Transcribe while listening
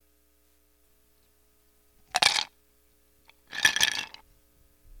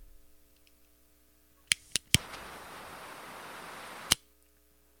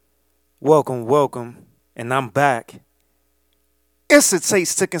Welcome, and I'm back. It's a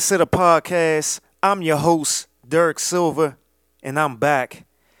Taste to Consider podcast. I'm your host, Derek Silver, and I'm back.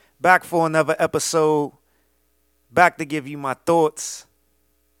 Back for another episode. Back to give you my thoughts,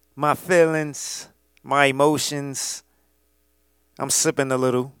 my feelings, my emotions. I'm sipping a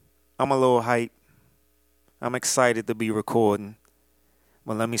little. I'm a little hype. I'm excited to be recording.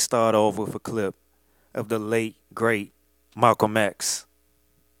 But let me start off with a clip of the late, great Malcolm X.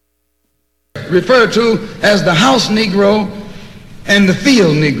 Referred to as the house Negro and the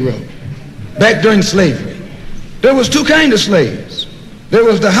field Negro back during slavery. There was two kinds of slaves. There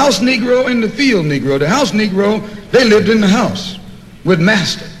was the house Negro and the field Negro. The house Negro, they lived in the house with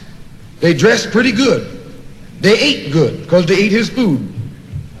master. They dressed pretty good. They ate good because they ate his food,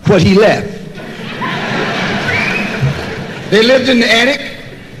 what he left. They lived in the attic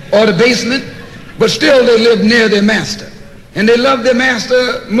or the basement, but still they lived near their master. And they loved their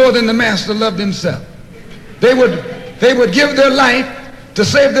master more than the master loved himself. They would give their life to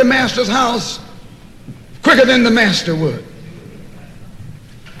save their master's house quicker than the master would.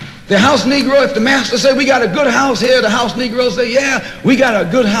 The house Negro, if the master said, we got a good house here, the house Negro say, yeah, we got a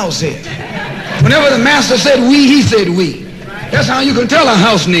good house here. Whenever the master said we, he said we. That's how you can tell a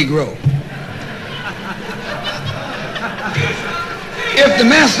house Negro. If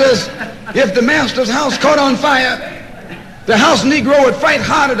the master's house caught on fire, the house Negro would fight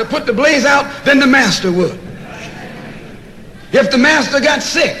harder to put the blaze out than the master would. If the master got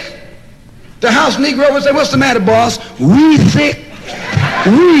sick, the house Negro would say, what's the matter, boss? We sick.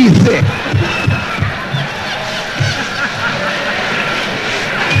 We sick.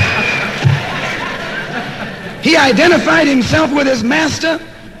 He identified himself with his master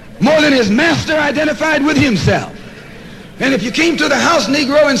more than his master identified with himself. And if you came to the house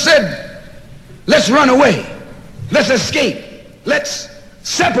Negro and said, let's run away, let's escape, let's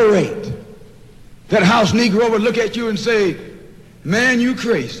separate, that house Negro would look at you and say, man, you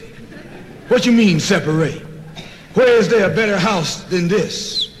crazy. What you mean separate? Where is there a better house than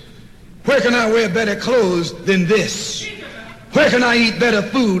this? Where can I wear better clothes than this? Where can I eat better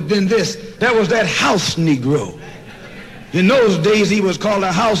food than this? That was that house Negro. In those days he was called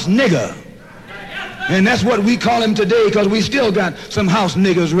a house nigger. And that's what we call him today because we still got some house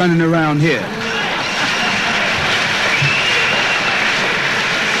niggers running around here.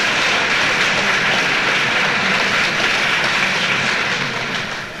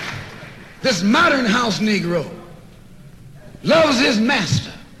 This modern house Negro loves his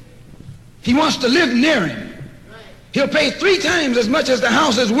master. He wants to live near him. He'll pay 3 times as much as the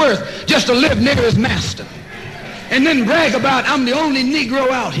house is worth just to live near his master. And then brag about, I'm the only Negro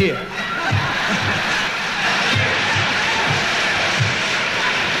out here.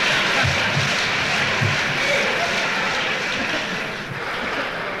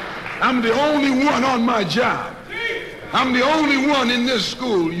 I'm the only one on my job. I'm the only one in this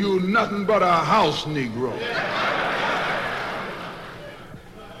school. You nothing but a house Negro.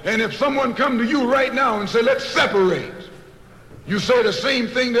 And if someone come to you right now and say, let's separate, you say the same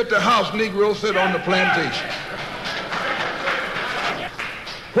thing that the house Negro said on the plantation.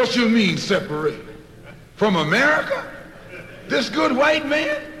 What you mean separate? From America? This good white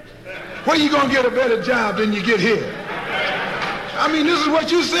man? Where you gonna get a better job than you get here? I mean, this is what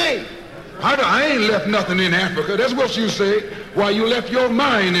you say. I ain't left nothing in Africa. That's what you say. Why, you left your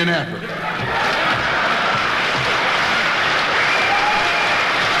mind in Africa.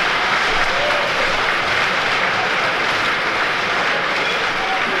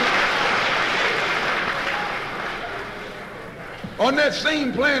 On that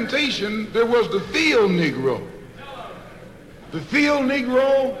same plantation, there was the field Negro. The field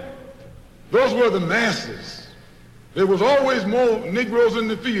Negro, those were the masses. There was always more Negroes in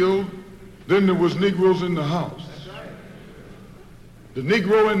the field than there was Negroes in the house. The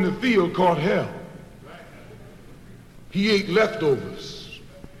Negro in the field caught hell. He ate leftovers.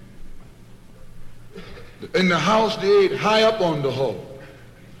 In the house, they ate high up on the hog.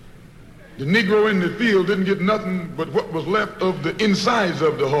 The Negro in the field didn't get nothing but what was left of the insides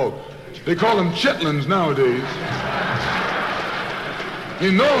of the hog. They call them chitlins nowadays.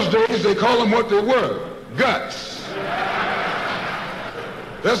 In those days, they call them what they were, guts.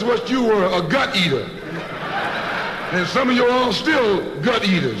 That's what you were, a gut eater. And some of you are still gut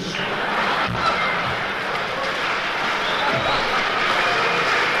eaters.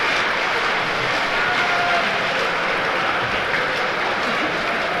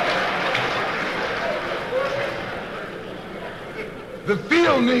 The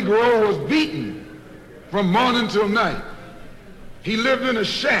field Negro was beaten from morning till night. He lived in a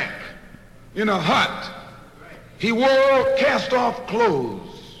shack, in a hut. He wore cast-off clothes.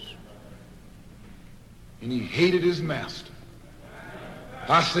 and he hated his master.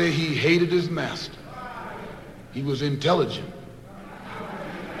 I say he hated his master. He was intelligent.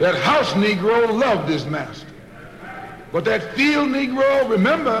 That house Negro loved his master. But that field Negro,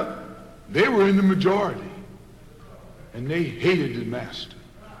 remember, they were in the majority. And they hated the master.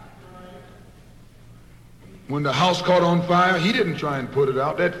 When the house caught on fire, he didn't try and put it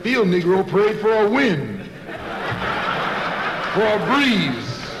out. That field Negro prayed for a wind, for a breeze.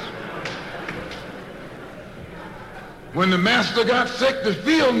 When the master got sick, the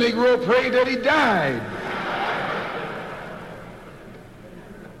field Negro prayed that he died.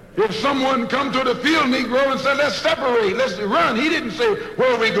 If someone come to the field Negro and said, let's separate, let's run, he didn't say,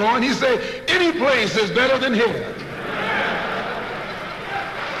 where are we going? He said, any place is better than here.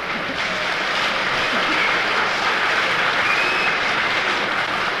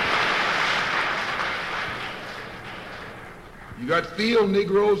 You got field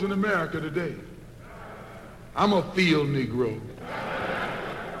Negroes in America today. I'm a field Negro.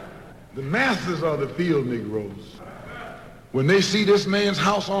 The masses are the field Negroes. When they see this man's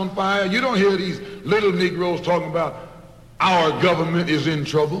house on fire, you don't hear these little Negroes talking about our government is in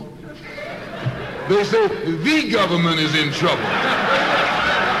trouble. They say the government is in trouble.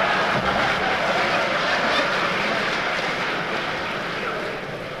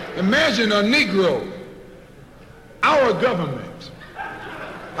 Imagine a Negro, our government.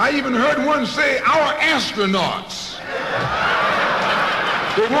 I even heard one say our astronauts.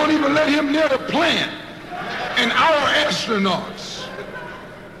 They won't even let him near the plant. And our astronauts,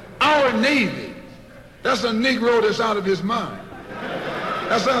 our Navy, that's a Negro that's out of his mind.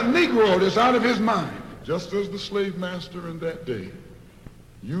 That's a Negro that's out of his mind. Just as the slave master in that day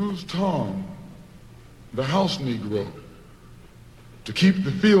used Tom, the house Negro, to keep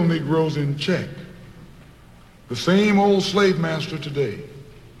the field Negroes in check, the same old slave master today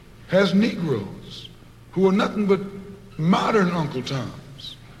has Negroes who are nothing but modern Uncle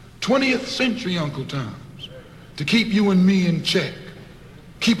Toms, 20th century Uncle Toms, to keep you and me in check,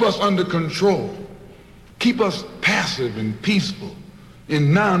 keep us under control, keep us passive and peaceful and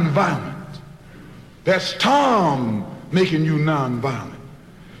nonviolent. That's Tom making you nonviolent.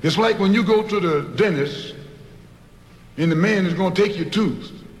 It's like when you go to the dentist and the man is going to take your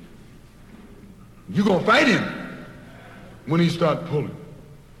tooth. You're going to fight him when he starts pulling.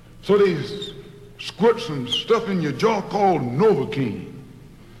 So they squirt some stuff in your jaw called Novocaine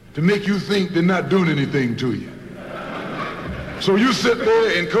to make you think they're not doing anything to you. So you sit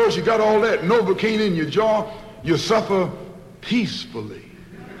there, and because you got all that Novocaine in your jaw, you suffer peacefully.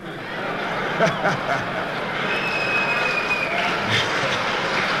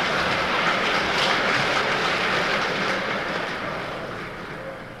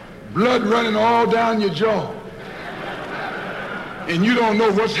 Blood running all down your jaw. And you don't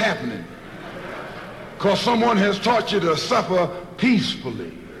know what's happening because someone has taught you to suffer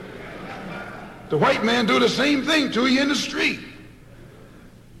peacefully. The white man do the same thing to you in the street.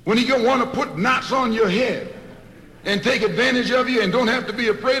 When he gonna want to put knots on your head and take advantage of you and don't have to be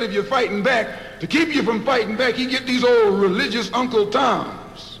afraid of you fighting back, to keep you from fighting back, he get these old religious Uncle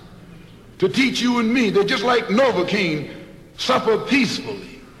Toms to teach you and me. They're just like Novocaine, suffer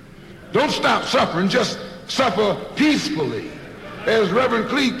peacefully. Don't stop suffering, just suffer peacefully. As Reverend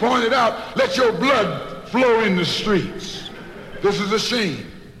Cleave pointed out, let your blood flow in the streets. This is a shame.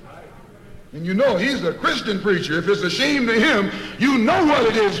 And you know he's a Christian preacher. If it's a shame to him, you know what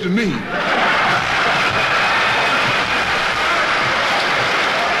it is to me.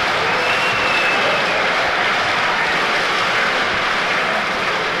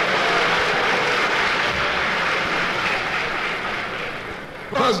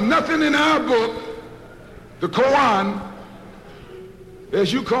 Because nothing in our book, the Quran,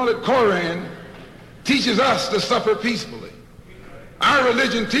 as you call it, Koran, teaches us to suffer peacefully. Our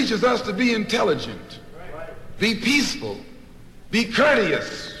religion teaches us to be intelligent, be peaceful, be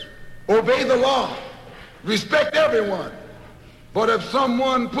courteous, obey the law, respect everyone. But if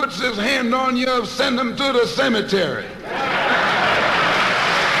someone puts his hand on you, send him to the cemetery.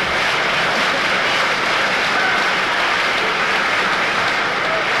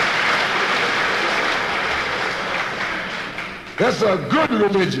 That's a good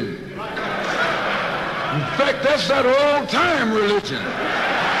religion. In fact, that's that old-time religion.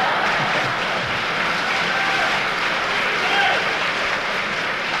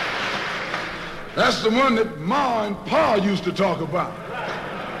 That's the one that Ma and Pa used to talk about.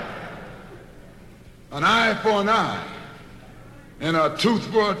 An eye for an eye, and a tooth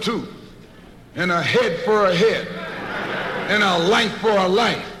for a tooth, and a head for a head, and a life for a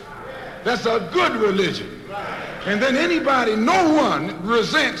life. That's a good religion. And then anybody, no one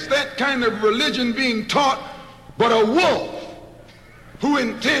resents that kind of religion being taught but a wolf who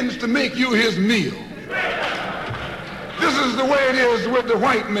intends to make you his meal. This is the way it is with the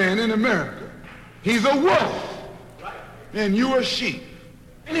white man in America. He's a wolf, and you are sheep.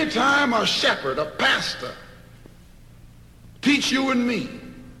 Anytime a shepherd, a pastor, teach you and me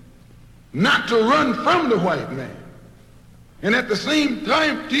not to run from the white man, and at the same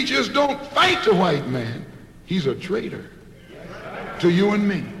time teach us don't fight the white man, he's a traitor to you and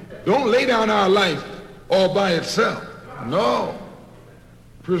me. Don't lay down our life all by itself. No.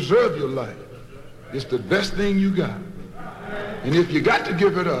 Preserve your life. It's the best thing you got. And if you got to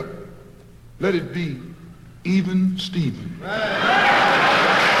give it up, let it be even Stephen.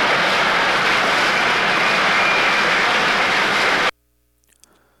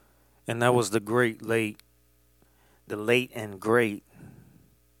 And that was the late and great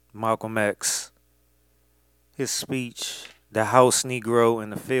Malcolm X. His speech, The House Negro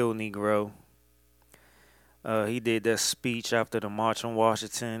and the Field Negro. He did that speech after the March on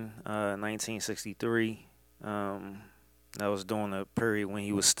Washington, 1963. That was during a period when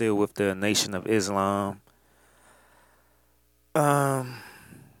he was still with the Nation of Islam. Yeah.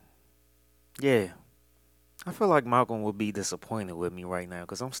 I feel like Malcolm would be disappointed with me right now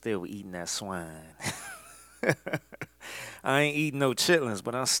because I'm still eating that swine. I ain't eating no chitlins,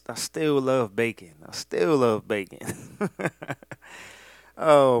 but I still love bacon.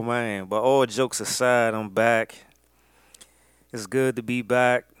 Oh, man. But all jokes aside, I'm back. It's good to be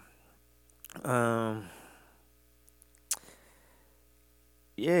back.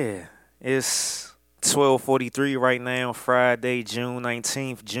 Yeah, it's 12:43 right now, Friday, June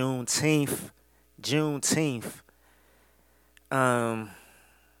 19th, Juneteenth.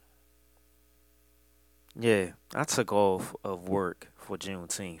 Yeah, I took off of work for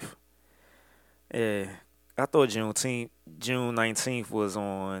Juneteenth. Yeah, I thought June 19th was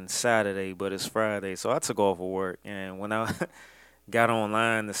on Saturday, but it's Friday, so I took off of work. And when I got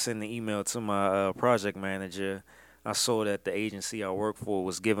online to send the email to my project manager, I saw that the agency I work for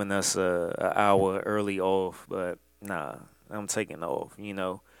was giving us an hour early off, but nah, I'm taking off,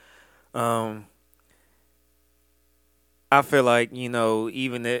 I feel like,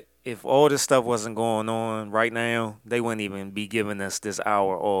 even if all this stuff wasn't going on right now, they wouldn't even be giving us this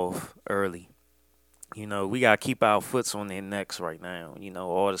hour off early. We got to keep our foots on their necks right now.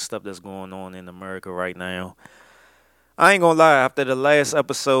 All the stuff that's going on in America right now. I ain't gonna lie, after the last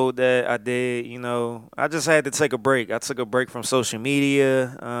episode that I did, I just had to take a break. I took a break from social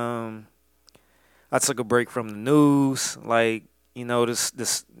media. I took a break from the news. Like,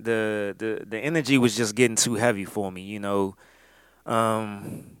 the energy was just getting too heavy for me,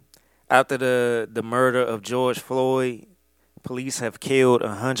 After the murder of George Floyd, police have killed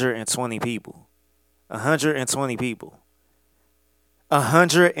 120 people. 120 people.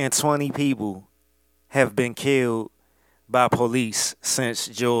 120 people have been killed by police since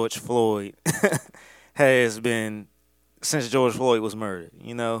George Floyd since George Floyd was murdered,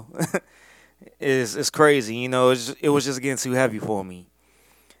 It's crazy, it was just getting too heavy for me.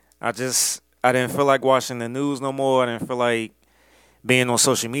 I didn't feel like watching the news no more. I didn't feel like being on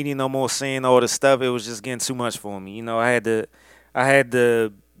social media no more, seeing all this stuff. It was just getting too much for me. I had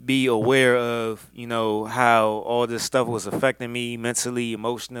to be aware of, how all this stuff was affecting me mentally,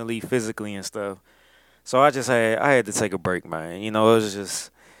 emotionally, physically and stuff. So I had to take a break, man. It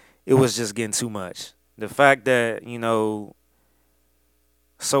was just getting too much. The fact that,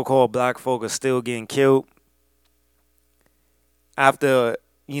 so-called black folk are still getting killed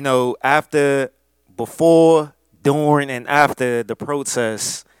before, during, and after the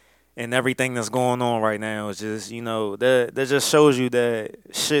protests and everything that's going on right now is just, that just shows you that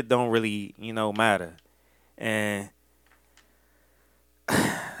shit don't really, matter. And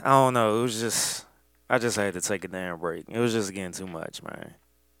I don't know, I just had to take a damn break. It was just getting too much, man.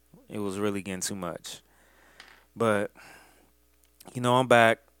 It was really getting too much. But, I'm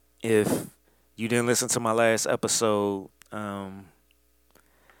back. If you didn't listen to my last episode,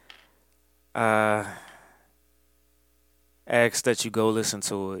 I ask that you go listen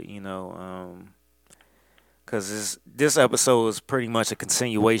to it, because this episode is pretty much a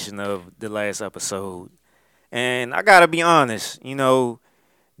continuation of the last episode. And I got to be honest,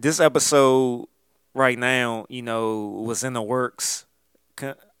 this episode right now, was in the works,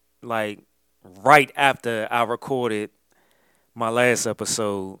 like right after I recorded my last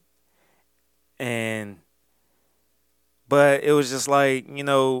episode. But it was just like,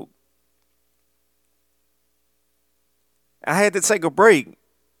 I had to take a break,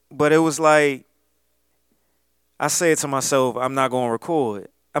 but it was like, I said to myself, I'm not going to record.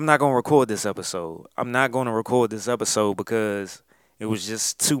 I'm not gonna record this episode. I'm not gonna record this episode because it was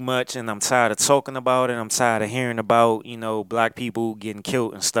just too much, and I'm tired of talking about it. I'm tired of hearing about black people getting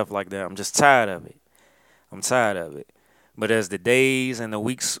killed and stuff like that. I'm just tired of it. I'm tired of it. But as the days and the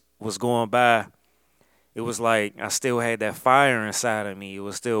weeks was going by, it was like I still had that fire inside of me. It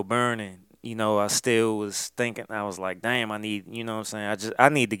was still burning. I still was thinking. I was like, damn, I need. What I'm saying. I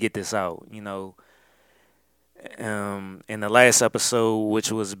need to get this out. In the last episode,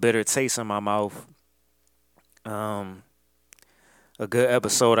 which was bitter taste in my mouth. A good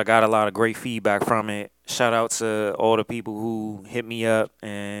episode. I got a lot of great feedback from it. Shout out to all the people who hit me up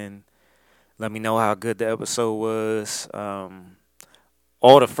and let me know how good the episode was.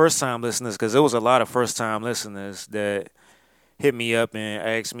 All the first time listeners, because there was a lot of first time listeners that hit me up and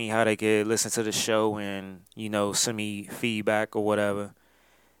asked me how they could listen to the show and send me feedback or whatever.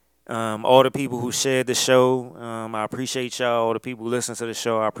 All the people who shared the show, I appreciate y'all. All the people who listen to the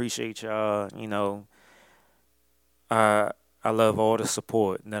show, I appreciate y'all. I love all the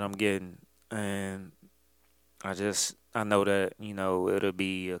support that I'm getting, and I know that it'll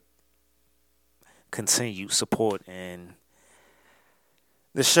be a continued support, and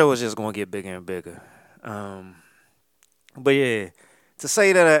the show is just gonna get bigger and bigger. But yeah, to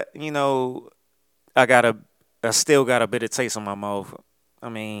say that I still got a bit of taste in my mouth. I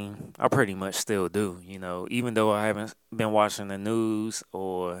mean, I pretty much still do. Even though I haven't been watching the news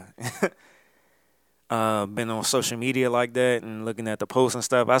or been on social media like that and looking at the posts and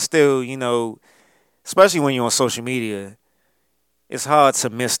stuff, I still, especially when you're on social media, it's hard to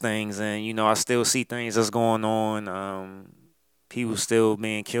miss things. And, I still see things that's going on. People still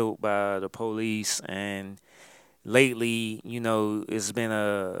being killed by the police. And lately, it's been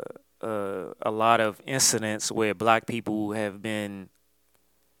a lot of incidents where black people have been,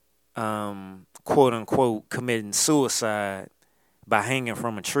 quote unquote, committing suicide by hanging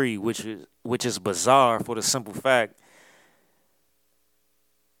from a tree, which is bizarre for the simple fact,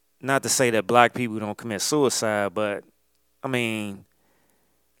 not to say that black people don't commit suicide, but I mean,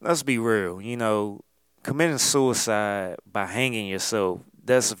 let's be real. Committing suicide by hanging yourself,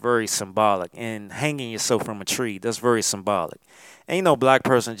 that's very symbolic. And hanging yourself from a tree, that's very symbolic. Ain't no black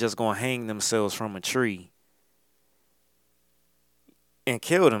person just gonna hang themselves from a tree and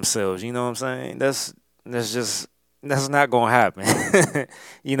kill themselves. You know what I'm saying? That's not gonna happen.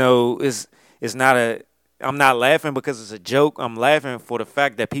 It's not a. I'm not laughing because it's a joke. I'm laughing for the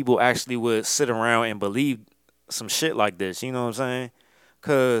fact that people actually would sit around and believe some shit like this. You know what I'm saying?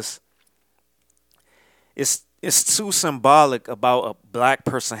 Because it's too symbolic about a black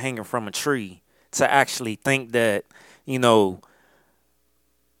person hanging from a tree to actually think that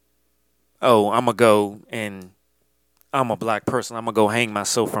oh, I'm gonna go and I'm a black person. I'm gonna go hang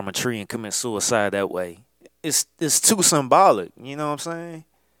myself from a tree and commit suicide that way. It's too symbolic. You know what I'm saying?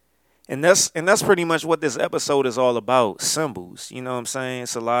 And that's pretty much what this episode is all about. Symbols. You know what I'm saying?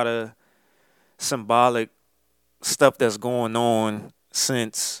 It's a lot of symbolic stuff that's going on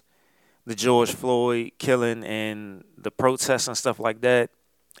since the George Floyd killing and the protests and stuff like that.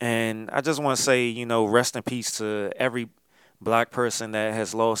 And I just want to say, rest in peace to every black person that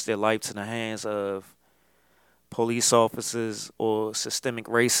has lost their life to the hands of police officers or systematic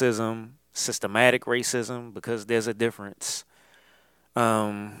racism, because there's a difference.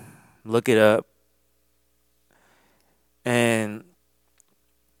 Look it up. And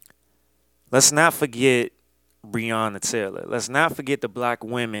let's not forget Breonna Taylor. Let's not forget the black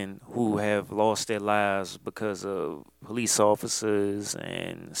women who have lost their lives because of police officers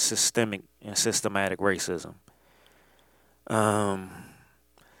and systematic racism.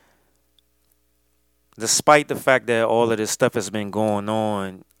 Despite the fact that all of this stuff has been going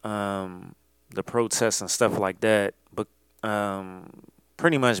on, the protests and stuff like that, but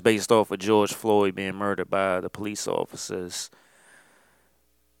pretty much based off of George Floyd being murdered by the police officers,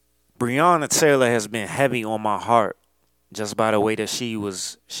 Breonna Taylor has been heavy on my heart just by the way that she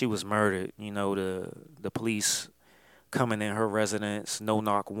was murdered. The police coming in her residence, no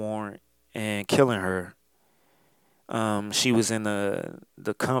knock warrant, and killing her. She was in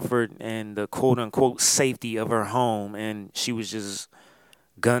the comfort and the quote unquote safety of her home, and she was just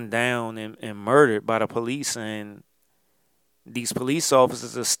gunned down and murdered by the police. And these police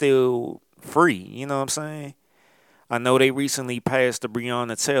officers are still free. You know what I'm saying? I know they recently passed the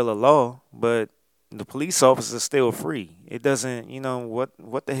Breonna Taylor law, but the police officers are still free. It doesn't,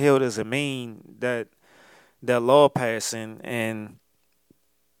 what the hell does it mean that law passing and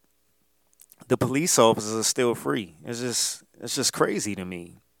the police officers are still free? It's just crazy to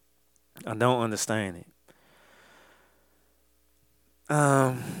me. I don't understand it.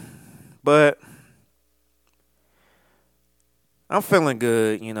 But I'm feeling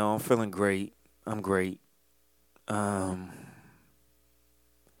good. I'm feeling great. I'm great. Um,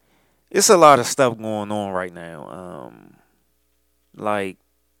 it's a lot of stuff going on right now. Like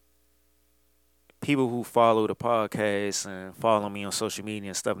people who follow the podcast and follow me on social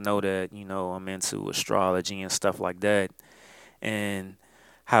media and stuff know that I'm into astrology and stuff like that, and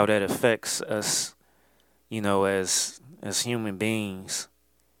how that affects us, as human beings.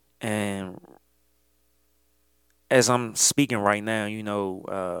 And as I'm speaking right now,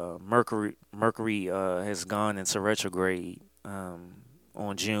 Mercury has gone into retrograde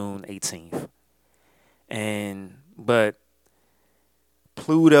on June 18th, and but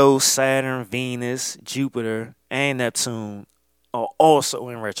Pluto, Saturn, Venus, Jupiter, and Neptune are also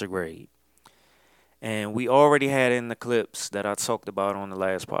in retrograde. And we already had an eclipse that I talked about on the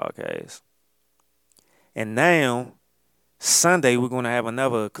last podcast. And now, Sunday, we're going to have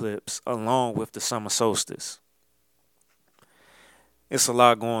another eclipse along with the summer solstice. It's a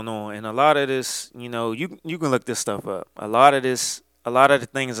lot going on. And a lot of this, you can look this stuff up. A lot of the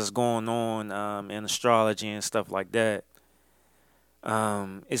things that's going on in astrology and stuff like that,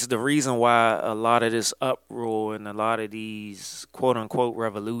 it's the reason why a lot of this uproar and a lot of these quote unquote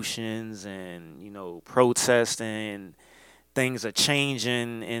revolutions and protests and things are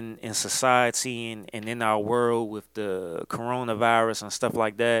changing in society and in our world with the coronavirus and stuff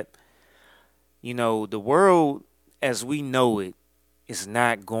like that. The world as we know it is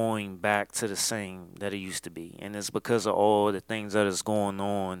not going back to the same that it used to be, and it's because of all the things that is going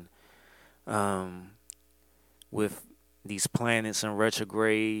on with these planets in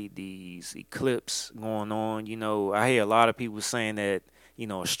retrograde, these eclipses going on. I hear a lot of people saying that,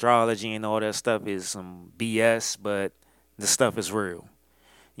 astrology and all that stuff is some BS, but the stuff is real.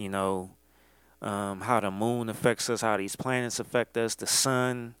 How the moon affects us, how these planets affect us, the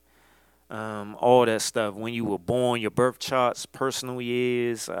sun, all that stuff. When you were born, your birth charts, personal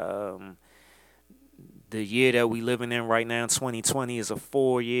years, the year that we living in right now, 2020, is a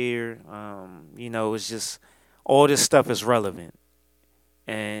 4-year. It's just all this stuff is relevant.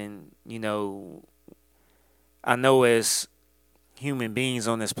 And, I know as human beings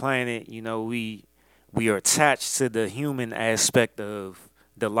on this planet, we are attached to the human aspect of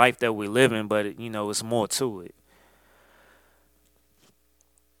the life that we're living, but, it's more to it.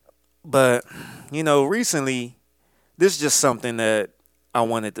 But, recently, this is just something that I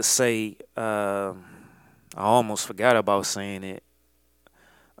wanted to say. I almost forgot about saying it.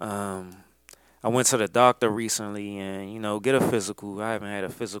 I went to the doctor recently and, get a physical. I haven't had a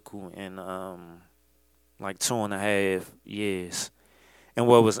physical in like 2.5 years. And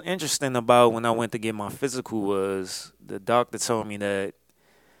what was interesting about when I went to get my physical was the doctor told me that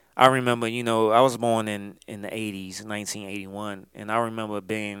I remember, I was born in the 80s, 1981, and I remember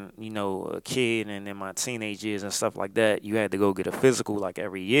being, a kid and in my teenage years and stuff like that, you had to go get a physical like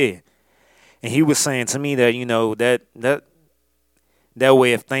every year. And he was saying to me that, that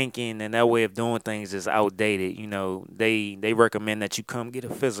way of thinking and that way of doing things is outdated. They recommend that you come get a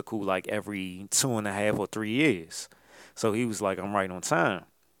physical like every 2.5 or 3 years. So he was like, I'm right on time.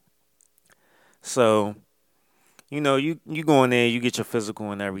 So, you go in there, you get your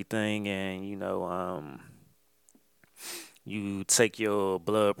physical and everything, and you take your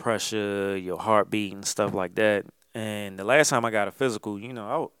blood pressure, your heartbeat, and stuff like that. And the last time I got a physical,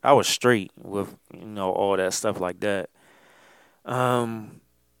 I was straight with all that stuff like that. But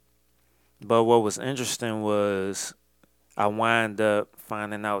what was interesting was I wind up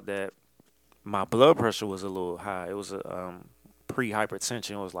finding out that my blood pressure was a little high. It was a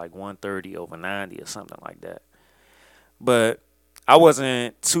pre-hypertension. It was like 130/90 or something like that. But I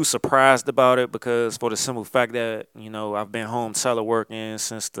wasn't too surprised about it because for the simple fact that, I've been home teleworking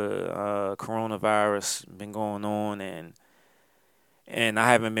since the coronavirus been going on, and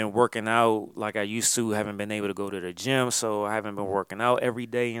I haven't been working out like I used to, haven't been able to go to the gym, so I haven't been working out every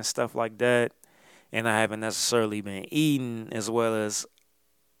day and stuff like that. And I haven't necessarily been eating as well as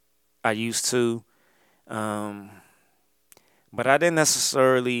I used to. But I didn't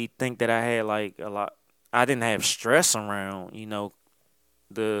necessarily think that I had like a lot. I didn't have stress around,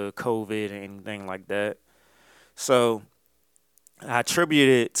 the COVID or anything like that. So I attribute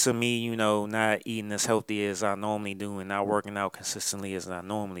it to me, not eating as healthy as I normally do and not working out consistently as I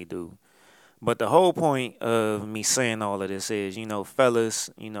normally do. But the whole point of me saying all of this is, fellas,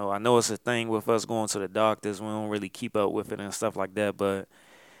 I know it's a thing with us going to the doctors. We don't really keep up with it and stuff like that. But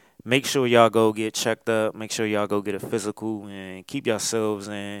make sure y'all go get checked up. Make sure y'all go get a physical and keep yourselves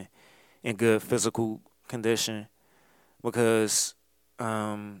in good physical condition. Because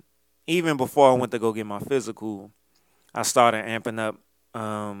even before I went to go get my physical, I started amping up,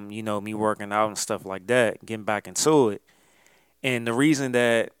 me working out and stuff like that, getting back into it. And the reason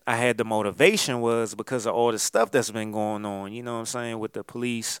that I had the motivation was because of all the stuff that's been going on, you know what I'm saying, with the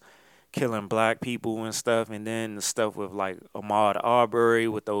police killing black people and stuff, and then the stuff with like Ahmaud Arbery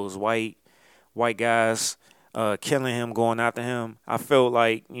with those white guys killing him, going after him. I felt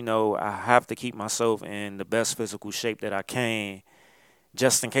like, I have to keep myself in the best physical shape that I can,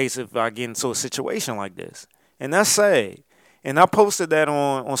 just in case if I get into a situation like this. And that's sad. And I posted that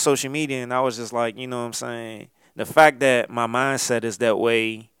on social media, and I was just like, you know what I'm saying? The fact that my mindset is that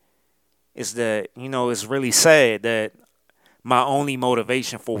way is that, it's really sad that my only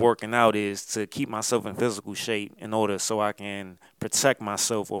motivation for working out is to keep myself in physical shape in order so I can protect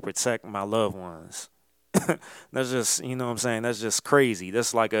myself or protect my loved ones. That's just, you know what I'm saying? That's just crazy.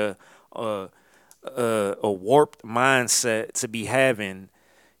 That's like a warped mindset to be having,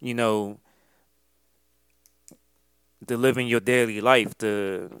 to living your daily life,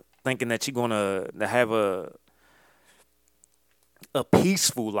 to thinking that you're gonna to have a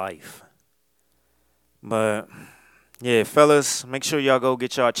peaceful life. But yeah, fellas, make sure y'all go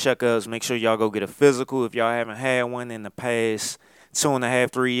get y'all checkups. Make sure y'all go get a physical if y'all haven't had one in the past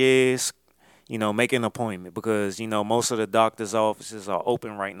 2.5, 3 years. Make an appointment because most of the doctor's offices are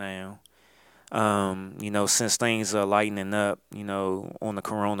open right now. Since things are lightening up, on the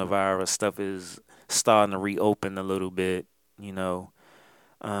coronavirus, stuff is starting to reopen a little bit,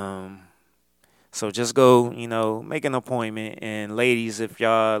 So just go, make an appointment. And ladies, if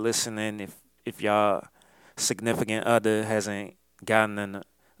y'all listening, if y'all significant other hasn't gotten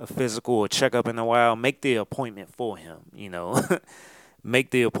a physical or checkup in a while, make the appointment for him,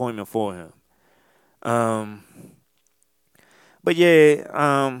 Make the appointment for him. But yeah,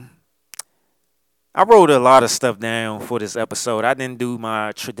 I wrote a lot of stuff down for this episode. I didn't do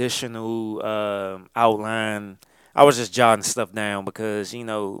my traditional outline. I was just jotting stuff down because,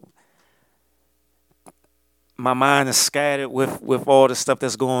 my mind is scattered with all the stuff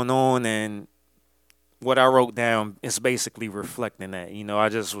that's going on, and what I wrote down is basically reflecting that. I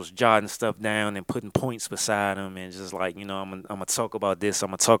just was jotting stuff down and putting points beside them and just like, I'm gonna talk about this, I'm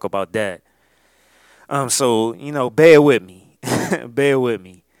gonna talk about that. So, bear with me. Bear with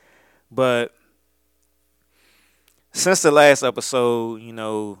me. But since the last episode,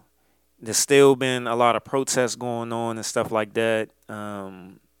 there's still been a lot of protests going on and stuff like that.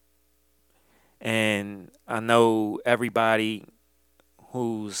 And I know everybody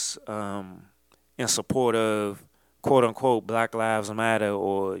who's in support of quote unquote Black Lives Matter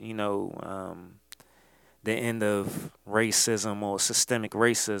or, the end of racism or systemic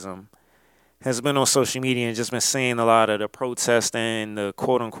racism has been on social media and just been seeing a lot of the protests and the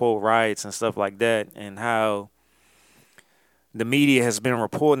quote unquote riots and stuff like that, and how the media has been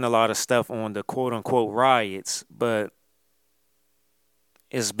reporting a lot of stuff on the quote unquote riots, but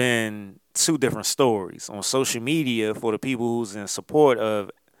it's been two different stories. On social media, for the people who's in support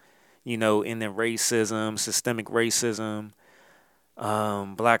of, ending racism, systemic racism,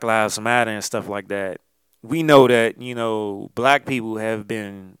 Black Lives Matter and stuff like that, we know that, black people have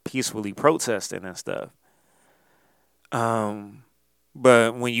been peacefully protesting and stuff.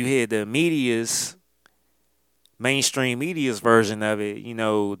 But when you hear the mainstream media's version of it,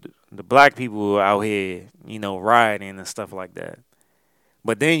 the black people are out here, rioting and stuff like that.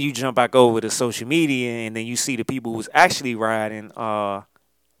 But then you jump back over to social media and then you see the people who's actually rioting are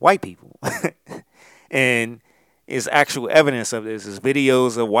white people. And it's actual evidence of this. There's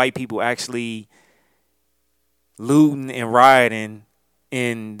videos of white people actually looting and rioting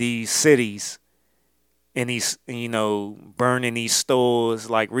in these cities, and these, burning these stores,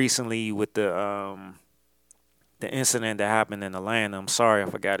 like recently with the incident that happened in Atlanta. I'm sorry, I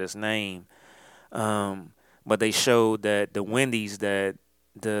forgot his name. But they showed that the Wendy's that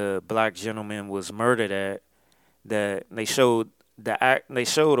the black gentleman was murdered at, that they showed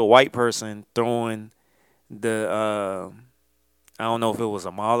a white person throwing the I don't know if it was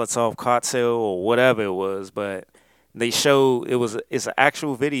a Molotov cocktail or whatever it was, but they showed it's an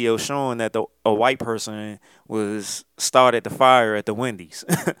actual video showing that a white person started the fire at the Wendy's.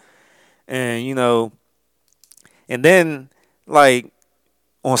 And and then like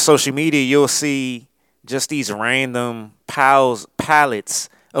on social media you'll see just these random pallets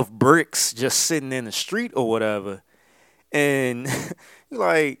of bricks just sitting in the street or whatever. And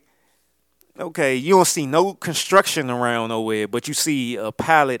like, okay, you don't see no construction around nowhere, but you see a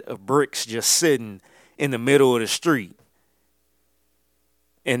pallet of bricks just sitting in the middle of the street.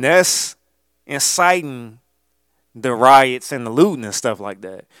 And that's inciting the riots and the looting and stuff like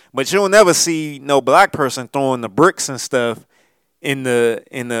that. But you'll never see no black person throwing the bricks and stuff in the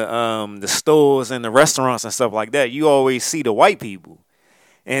stores and the restaurants and stuff like that. You always see the white people.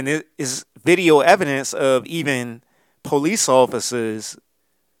 And it is video evidence of even police officers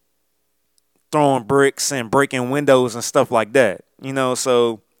throwing bricks and breaking windows and stuff like that.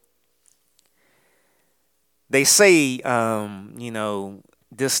 So they say,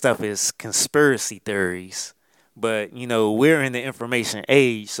 this stuff is conspiracy theories. But, we're in the information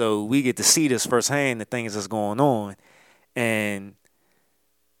age, so we get to see this firsthand, the things that's going on. And,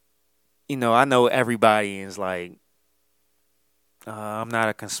 I know everybody is like, I'm not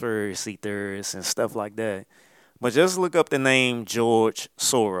a conspiracy theorist and stuff like that. But just look up the name George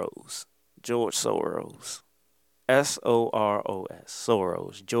Soros. George Soros. Soros.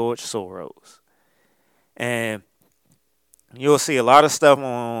 Soros. George Soros. And you'll see a lot of stuff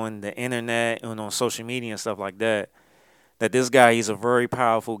on the internet and on social media and stuff like that. That this guy, he's a very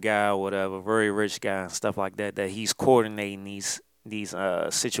powerful guy or whatever, very rich guy and stuff like that. That he's coordinating these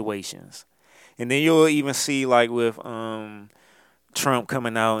situations. And then you'll even see like with Trump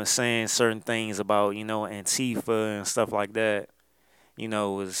coming out and saying certain things about Antifa and stuff like that.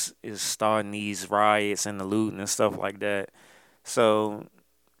 Is starting these riots and the looting and stuff like that. So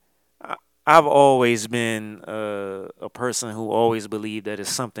I've always been a person who always believed that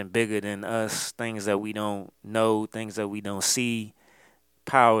it's something bigger than us, things that we don't know, things that we don't see,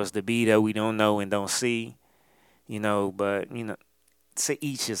 powers to be that we don't know and don't see, but, to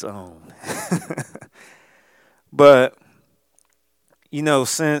each his own. But,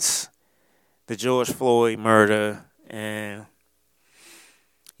 since the George Floyd murder and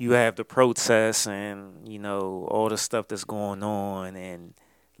you have the protests and, all the stuff that's going on, and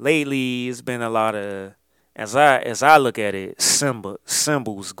lately, it's been a lot of, as I look at it,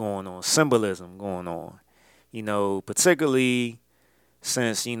 symbols going on, symbolism going on. Particularly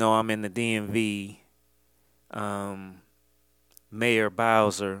since I'm in the DMV. Mayor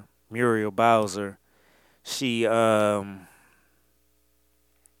Bowser, Muriel Bowser, she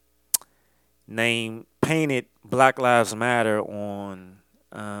painted Black Lives Matter on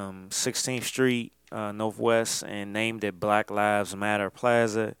 16th Street. Northwest, and named it Black Lives Matter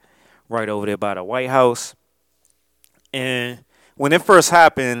Plaza, right over there by the White House. And when it first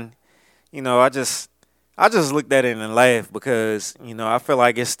happened, I just looked at it and laughed because I feel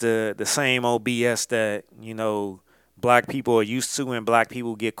like it's the same old BS that black people are used to and black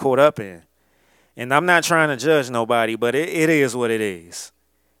people get caught up in. And I'm not trying to judge nobody, but it is what it is.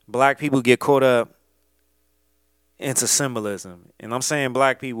 Black people get caught up into symbolism. And I'm saying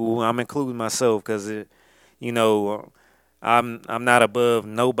black people, I'm including myself because, I'm not above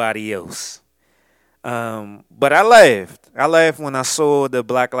nobody else. But I laughed. I laughed when I saw the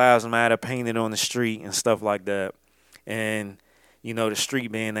Black Lives Matter painted on the street and stuff like that. And, the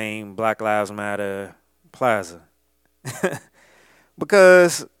street being named Black Lives Matter Plaza.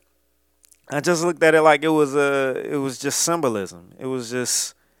 Because I just looked at it like it was just symbolism. It was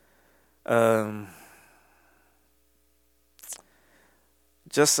just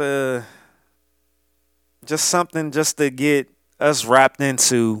something just to get us wrapped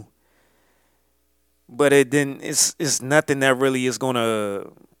into, but it's nothing that really is going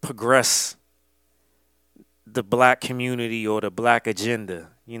to progress the black community or the black agenda.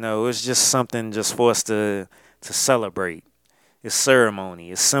 It's just something just for us to celebrate. It's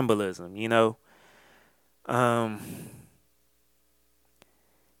ceremony, it's symbolism,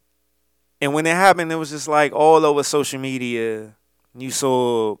 and when it happened, it was just like all over social media. You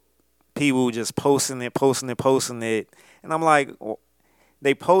saw people just posting it. And I'm like,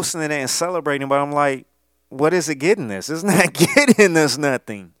 they posting it and celebrating, but I'm like, what is it getting us? It's not getting us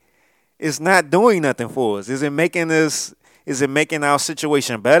nothing. It's not doing nothing for us. Is it making our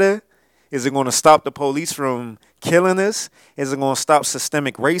situation better? Is it going to stop the police from killing us? Is it going to stop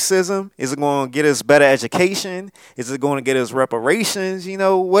systemic racism? Is it going to get us better education? Is it going to get us reparations?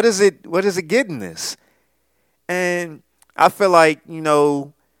 What is it getting us? And I feel like,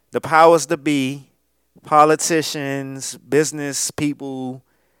 the powers that be, politicians, business people,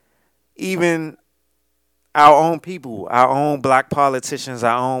 even our own people, our own black politicians,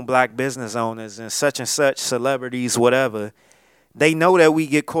 our own black business owners, and such, celebrities, whatever, they know that we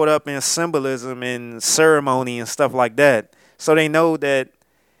get caught up in symbolism and ceremony and stuff like that. So they know that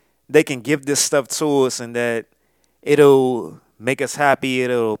they can give this stuff to us and that it'll make us happy,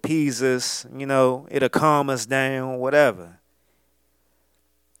 it'll appease us, it'll calm us down, whatever.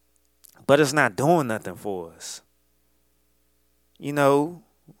 But it's not doing nothing for us. We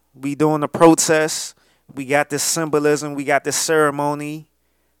doing the protests, we got this symbolism, we got this ceremony.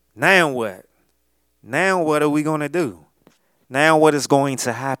 Now what? Now what are we going to do? Now what is going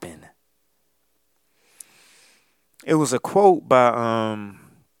to happen? It was a quote by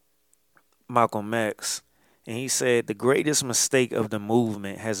Malcolm X, And he said the greatest mistake of the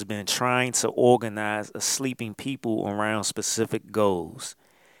movement has been trying to organize a sleeping people around specific goals.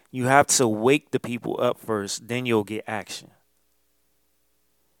 You have to wake the people up first, then you'll get action.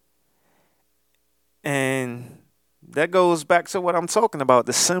 And that goes back to what I'm talking about,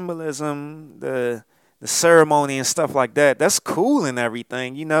 the symbolism, the ceremony and stuff like that. That's cool and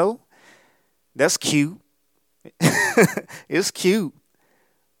everything, you know. That's cute. It's cute.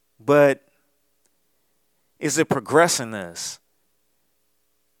 But is it progressing us?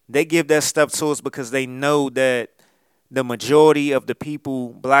 They give that stuff to us because they know that the majority of the people,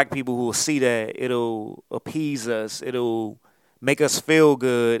 black people who will see that, it'll appease us. It'll make us feel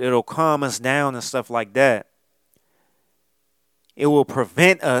good. It'll calm us down and stuff like that. It will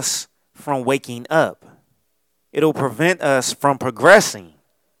prevent us from waking up. It'll prevent us from progressing.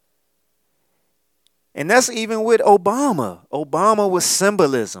 And that's even with Obama. Obama was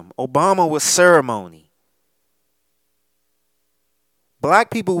symbolism. Obama was ceremony. Black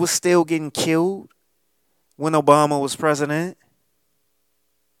people were still getting killed when Obama was president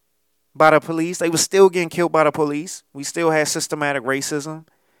by the police. They were still getting killed by the police. We still had systematic racism.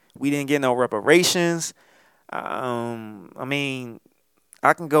 We didn't get no reparations. I mean,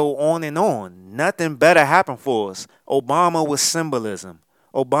 I can go on and on. Nothing better happened for us. Obama was symbolism.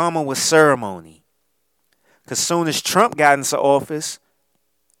 Obama was ceremony. Because soon as Trump got into office,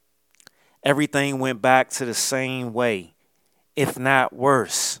 everything went back to the same way, if not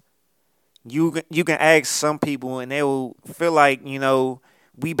worse. You can ask some people and they will feel like, you know,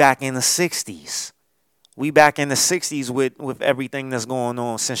 we back in the 60s. We back in the 60s with everything that's going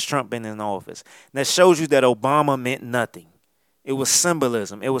on since Trump been in office. And that shows you that Obama meant nothing. It was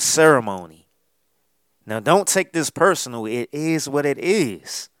symbolism. It was ceremony. Now, don't take this personal. It is what it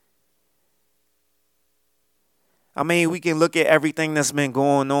is. I mean, we can look at everything that's been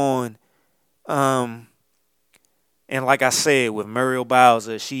going on. And like I said, with Muriel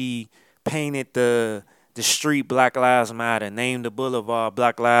Bowser, she painted the street Black Lives Matter, named the boulevard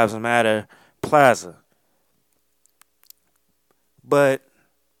Black Lives Matter Plaza. But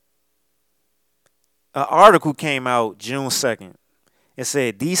an article came out June 2nd. It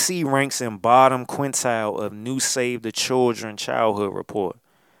said D.C. ranks in bottom quintile of new Save the Children childhood report.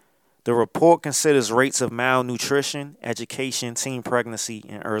 The report considers rates of malnutrition, education, teen pregnancy,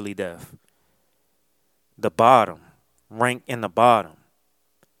 and early death. The bottom, ranked in the bottom.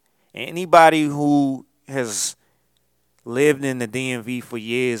 Anybody who has lived in the DMV for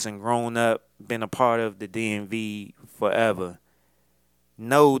years and grown up, been a part of the DMV forever,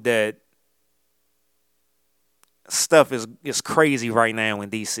 know that stuff is crazy right now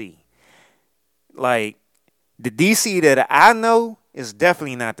in DC. Like, the DC that I know is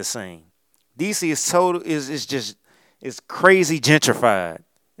definitely not the same. DC is crazy gentrified.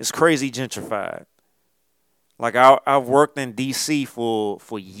 It's crazy gentrified. Like, I've worked in DC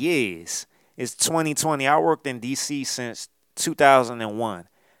for years. It's 2020. I worked in DC since 2001.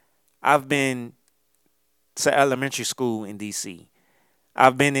 I've been to elementary school in DC.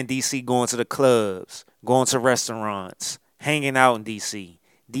 I've been in DC going to the clubs, going to restaurants, hanging out in DC.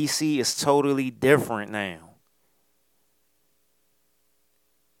 DC is totally different now.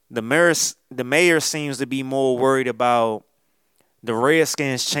 The mayor seems to be more worried about the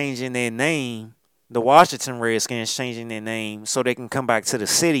Redskins changing their name, the Washington Redskins changing their name so they can come back to the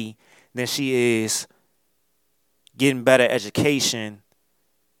city than she is getting better education,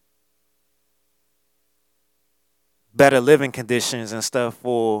 better living conditions and stuff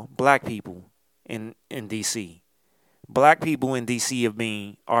for black people in DC. Black people in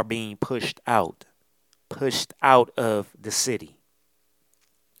DC are being pushed out of the city.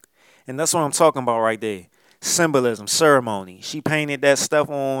 And that's what I'm talking about right there. Symbolism, ceremony. She painted that stuff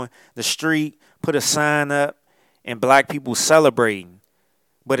on the street, put a sign up, and black people celebrating.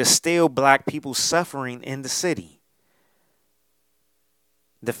 But it's still black people suffering in the city.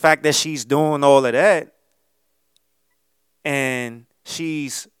 The fact that she's doing all of that and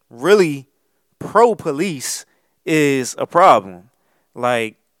she's really pro-police is a problem.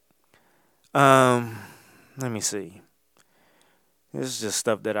 Like, let me see. This is just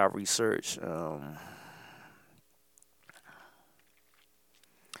stuff that I researched.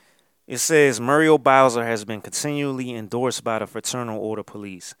 It says Muriel Bowser has been continually endorsed by the Fraternal Order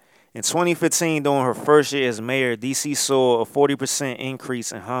Police. In 2015, during her first year as mayor, D.C. saw a 40%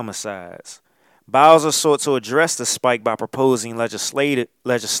 increase in homicides. Bowser sought to address the spike by proposing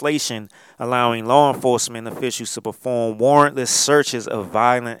legislation allowing law enforcement officials to perform warrantless searches of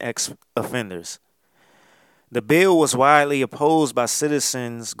violent ex-offenders. The bill was widely opposed by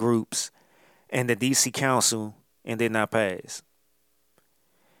citizens groups and the D.C. Council and did not pass.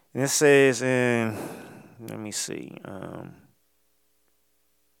 And it says in let me see.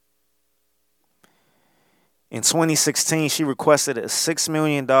 In 2016, she requested a $6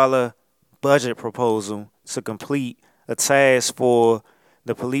 million budget proposal to complete a task for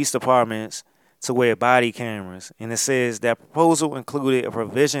the police departments to wear body cameras. And it says that proposal included a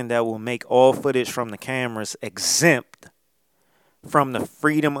provision that will make all footage from the cameras exempt from the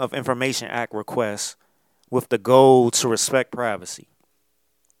Freedom of Information Act request with the goal to respect privacy.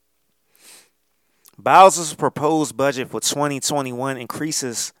 Bowser's proposed budget for 2021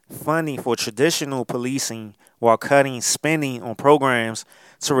 increases funding for traditional policing while cutting spending on programs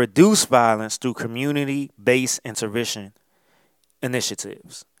to reduce violence through community-based intervention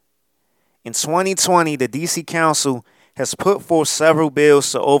initiatives. In 2020, the D.C. Council has put forth several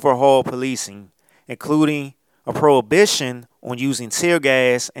bills to overhaul policing, including a prohibition on using tear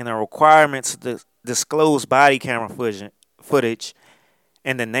gas and a requirement to disclose body camera footage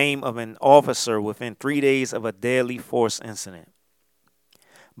and the name of an officer within 3 days of a deadly force incident.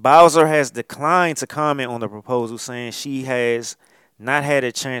 Bowser has declined to comment on the proposal, saying she has not had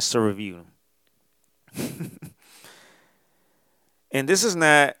a chance to review them. And this is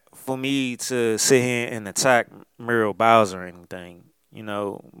not for me to sit here and attack Muriel Bowser or anything,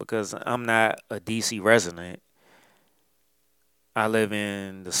 because I'm not a D.C. resident. I live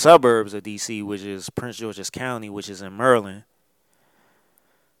in the suburbs of D.C., which is Prince George's County, which is in Maryland.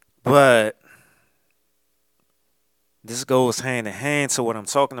 But this goes hand in hand to what I'm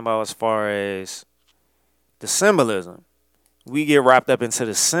talking about as far as the symbolism. We get wrapped up into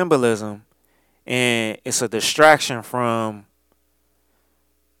the symbolism, and it's a distraction from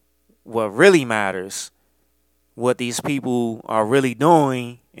what really matters, what these people are really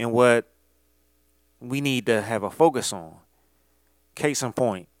doing, and what we need to have a focus on. Case in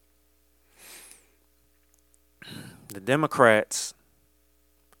point, the Democrats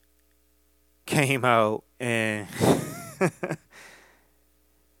came out and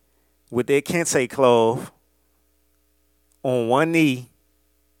with their kente cloth on one knee,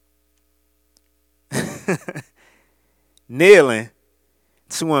 kneeling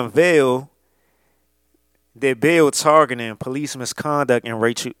to unveil their bill targeting police misconduct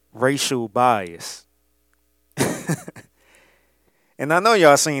and racial bias. And I know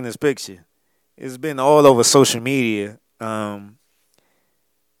y'all seen this picture. It's been all over social media.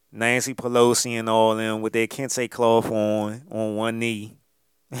 Nancy Pelosi and all them with their kente cloth on one knee.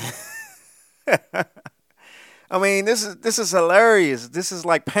 I mean, this is hilarious. This is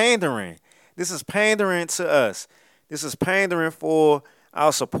like pandering. This is pandering to us. This is pandering for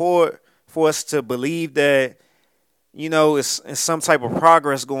our support, for us to believe that, it's some type of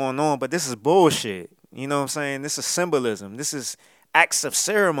progress going on. But this is bullshit. You know what I'm saying? This is symbolism. This is acts of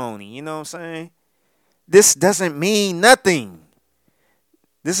ceremony. You know what I'm saying? This doesn't mean nothing.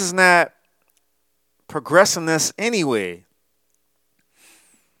 This is not progressing us anyway.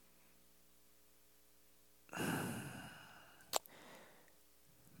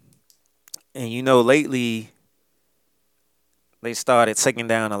 And lately they started taking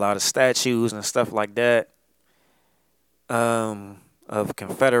down a lot of statues and stuff like that, of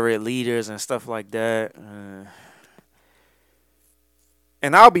Confederate leaders and stuff like that.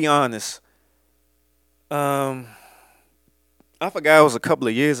 And I'll be honest, I forgot it was a couple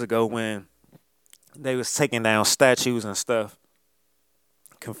of years ago when they was taking down statues and stuff,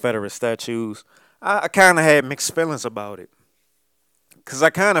 Confederate statues. I kind of had mixed feelings about it, because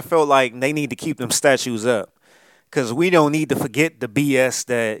I kind of felt like they need to keep them statues up, because we don't need to forget the BS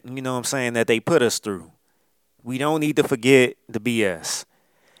that, that they put us through. We don't need to forget the BS.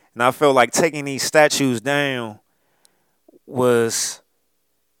 And I felt like taking these statues down was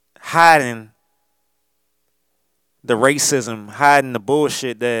hiding the racism, hiding the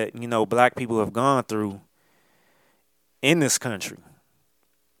bullshit that, black people have gone through in this country.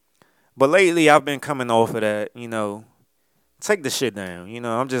 But lately I've been coming off of that, take the shit down.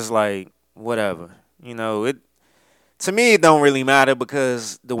 I'm just like, whatever. To me, it don't really matter,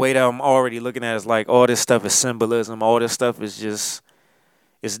 because the way that I'm already looking at it is like all this stuff is symbolism. All this stuff is just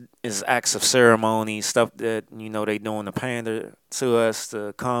is acts of ceremony, stuff that, they doing to pander to us,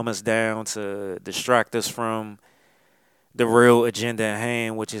 to calm us down, to distract us from the real agenda at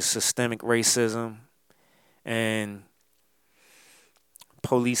hand, which is systemic racism and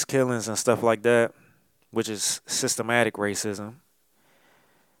police killings and stuff like that, which is systematic racism.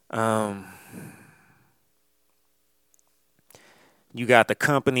 You got the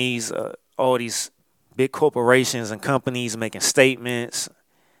companies, all these big corporations and companies making statements.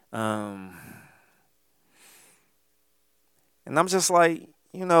 And I'm just like,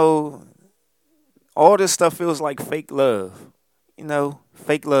 all this stuff feels like fake love.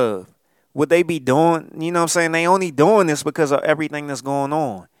 Fake love. would they be doing, you know what I'm saying? They only doing this because of everything that's going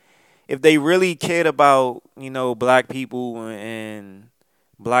on. If they really cared about, black people and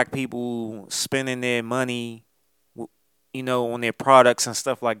black people spending their money, on their products and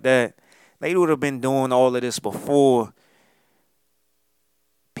stuff like that, they would have been doing all of this before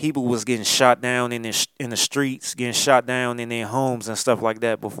people was getting shot down in the streets, getting shot down in their homes and stuff like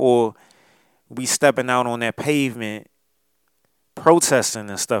that, before we stepping out on that pavement protesting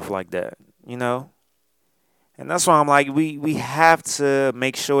and stuff like that, And that's why I'm like, we have to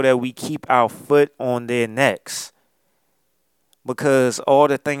make sure that we keep our foot on their necks, because all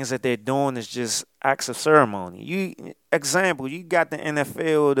the things that they're doing is just acts of ceremony. You got the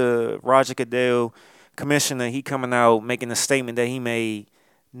NFL, the Roger Goodell commissioner, he coming out making a statement that he made,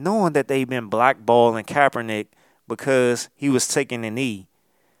 knowing that they've been blackballing Kaepernick because he was taking a knee.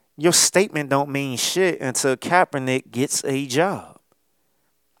 Your statement don't mean shit until Kaepernick gets a job.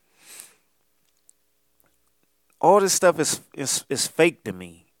 All this stuff is fake to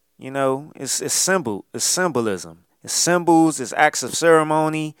me. It's symbolism. It's symbols, it's acts of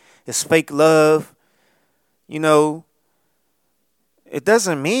ceremony, it's fake love. It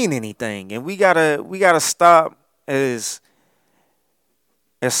doesn't mean anything. And we gotta stop as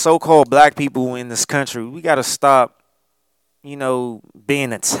so-called black people in this country, we gotta stop,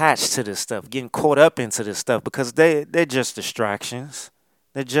 being attached to this stuff, getting caught up into this stuff, because they're just distractions.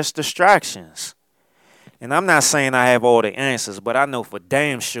 They're just distractions. And I'm not saying I have all the answers, but I know for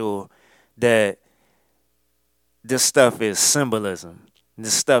damn sure that this stuff is symbolism.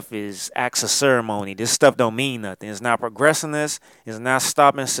 This stuff is acts of ceremony. This stuff don't mean nothing. It's not progressing us. It's not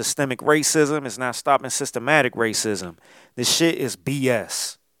stopping systemic racism. It's not stopping systematic racism. This shit is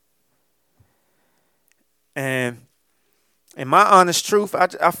BS. And in my honest truth,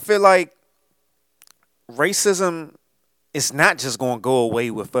 I feel like racism is not just going to go away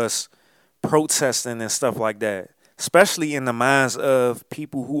with us protesting and stuff like that, especially in the minds of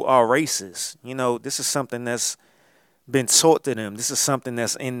people who are racist. This is something that's been taught to them. This is something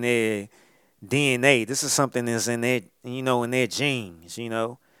that's in their DNA. This is something that's in their, in their genes.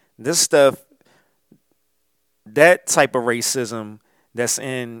 This stuff, that type of racism that's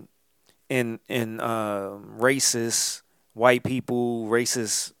in racist white people,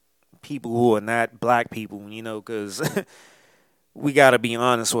 racist people who are not black people. Because we got to be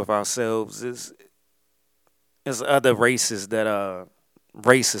honest with ourselves. There's other races that are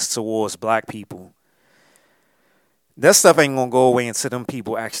racist towards black people. That stuff ain't going to go away until them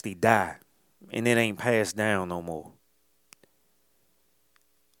people actually die, and it ain't passed down no more.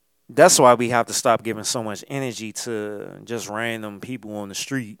 That's why we have to stop giving so much energy to just random people on the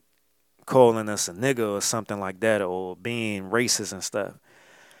street calling us a nigga or something like that, or being racist and stuff.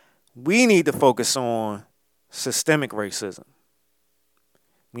 We need to focus on systemic racism.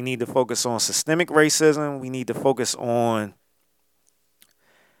 We need to focus on systemic racism. We need to focus on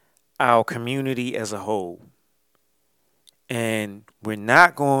our community as a whole. And we're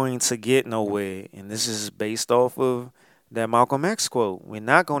not going to get nowhere, and this is based off of that Malcolm X quote. We're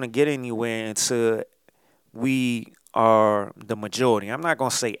not going to get anywhere until we are the majority. I'm not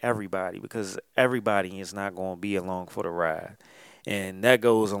going to say everybody, because everybody is not going to be along for the ride. And that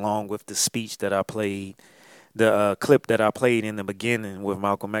goes along with the speech that I played, the clip that I played in the beginning with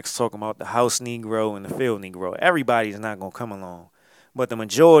Malcolm X talking about the house Negro and the field Negro. Everybody's not going to come along. But the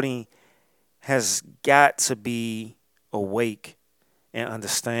majority has got to be awake and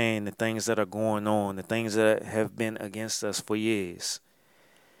understand the things that are going on, the things that have been against us for years,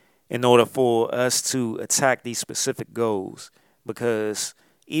 in order for us to attack these specific goals. Because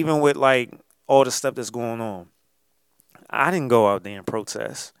even with like all the stuff that's going on, I didn't go out there and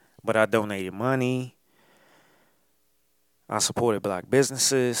protest, but I donated money. I supported black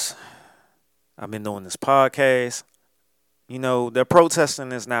businesses. I've been doing this podcast. The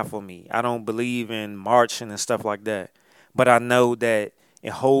protesting is not for me. I don't believe in marching and stuff like that. But I know that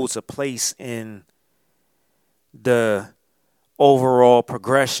it holds a place in the overall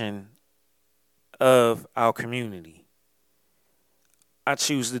progression of our community. I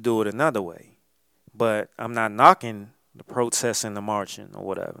choose to do it another way. But I'm not knocking the protests and the marching or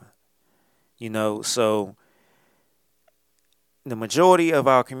whatever. So the majority of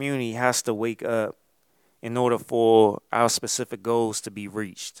our community has to wake up in order for our specific goals to be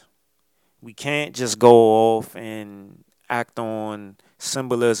reached. We can't just go off and act on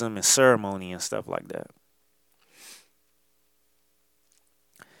symbolism and ceremony and stuff like that.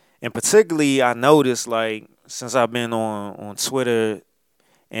 And particularly, I noticed, like, since I've been on Twitter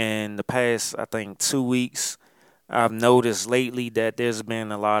in the past, I think, 2 weeks, I've noticed lately that there's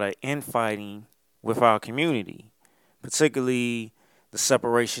been a lot of infighting with our community, particularly the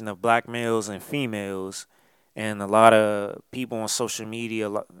separation of black males and females, and a lot of people on social media,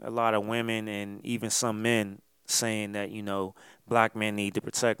 a lot of women and even some men saying that, black men need to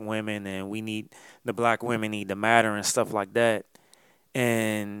protect women and the black women need to matter and stuff like that.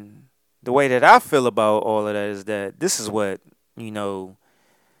 And the way that I feel about all of that is that this is what, the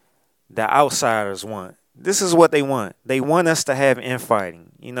outsiders want. This is what they want. They want us to have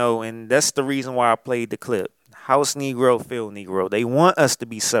infighting, and that's the reason why I played the clip. House Negro, Field Negro. They want us to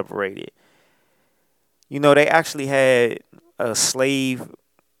be separated. They actually had a slave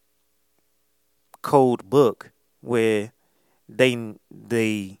code book where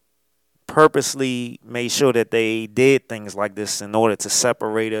they purposely made sure that they did things like this in order to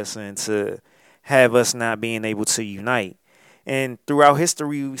separate us and to have us not being able to unite. And throughout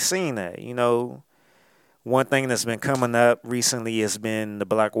history, we've seen that. One thing that's been coming up recently has been the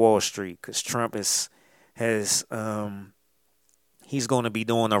Black Wall Street, because Trump has he's going to be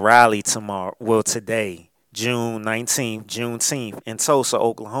doing a rally today, June 19th, Juneteenth, in Tulsa,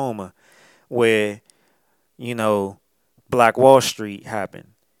 Oklahoma, where, Black Wall Street happened.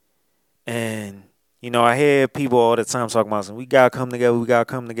 And, I hear people all the time talking about, we got to come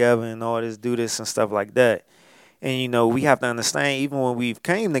together, and all this, do this and stuff like that. And, we have to understand, even when we've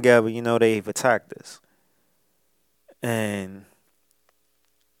came together, they've attacked us. And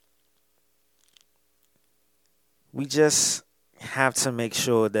we just have to make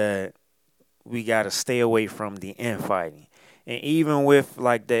sure that we got to stay away from the infighting. And even with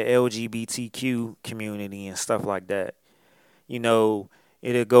like the LGBTQ community and stuff like that, it'll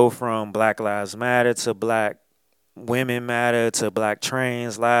go from Black Lives Matter to Black Women Matter to Black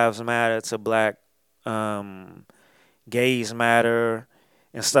Trans Lives Matter to Black Gays Matter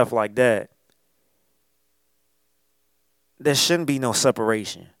and stuff like that. There shouldn't be no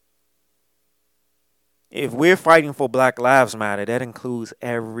separation. If we're fighting for Black Lives Matter, that includes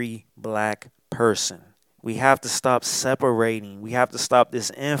every black person. We have to stop separating. We have to stop this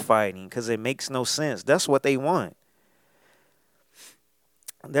infighting because it makes no sense. That's what they want.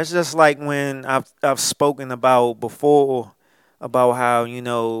 That's just like when I've spoken about before about how,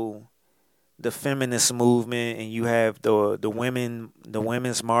 the feminist movement, and you have the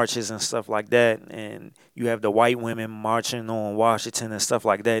women's marches and stuff like that, and you have the white women marching on Washington and stuff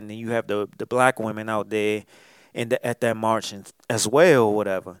like that, and then you have the black women out there at that march as well, or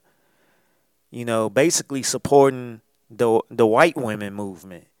whatever. Basically supporting the white women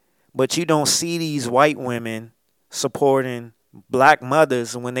movement, but you don't see these white women supporting black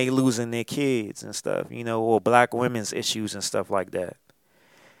mothers when they losing their kids and stuff, or black women's issues and stuff like that.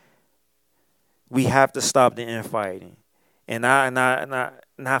 We have to stop the infighting, and I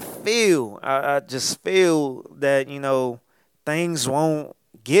just feel that things won't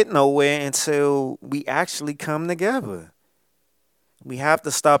get nowhere until we actually come together. We have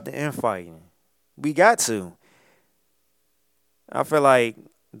to stop the infighting. We got to. I feel like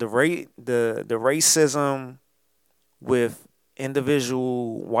the racism with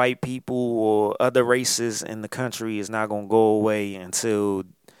individual white people or other races in the country is not going to go away until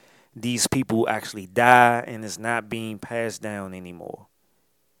these people actually die and it's not being passed down anymore.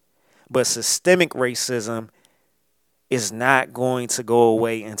 But systemic racism is not going to go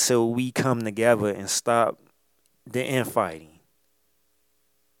away until we come together and stop the infighting.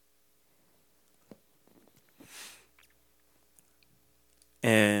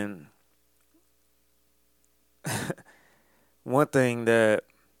 And one thing that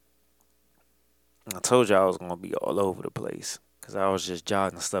I told you I was going to be all over the place because I was just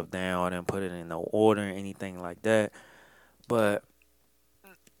jotting stuff down. I didn't put it in no order or anything like that. But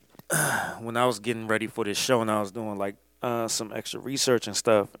when I was getting ready for this show and I was doing like some extra research and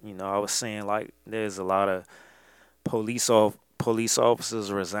stuff, I was saying like there's a lot of police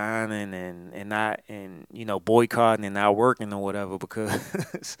officers resigning and not boycotting and not working or whatever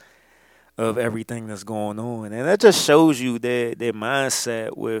because of everything that's going on. And that just shows you their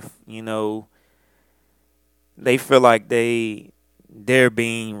mindset with, they feel like they're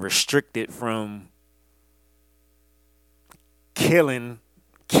being restricted from killing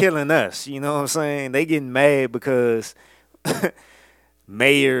us. You know what I'm saying? They getting mad because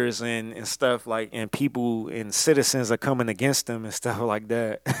mayors and stuff like, and people and citizens are coming against them and stuff like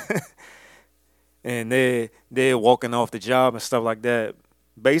that. And they're walking off the job and stuff like that,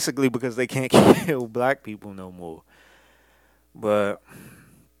 basically because they can't kill black people no more. But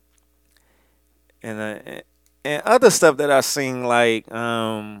and other stuff that I seen like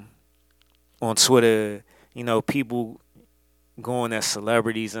on Twitter, people going at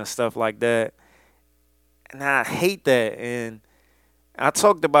celebrities and stuff like that. And I hate that. And I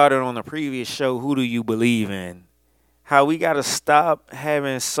talked about it on a previous show, Who Do You Believe In? how we gotta stop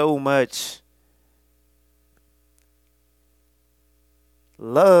having so much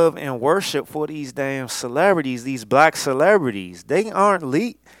love and worship for these damn celebrities, these black celebrities. They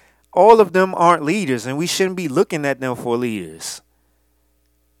aren't all of them aren't leaders, and we shouldn't be looking at them for leaders.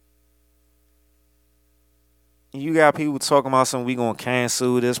 You got people talking about something, we gonna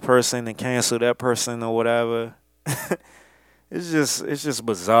cancel this person and cancel that person or whatever. It's just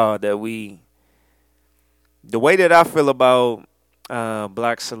bizarre that the way that I feel about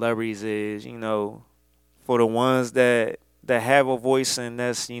black celebrities is, for the ones that have a voice and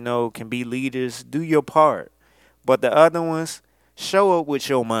that's, can be leaders, do your part. But the other ones, show up with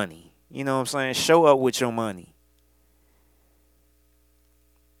your money. You know what I'm saying? Show up with your money.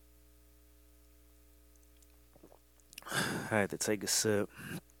 I had to take a sip.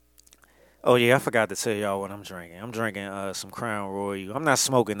 Oh yeah, I forgot to tell y'all what I'm drinking. I'm drinking some Crown Royal. I'm not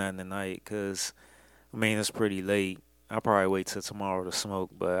smoking nothing tonight because, it's pretty late. I'll probably wait till tomorrow to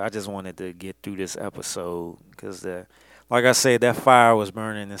smoke, but I just wanted to get through this episode because, like I said, that fire was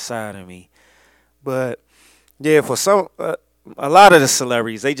burning inside of me. But yeah, for a lot of the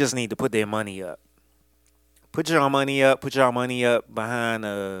celebrities, they just need to put their money up. Put your money up. Put your money up behind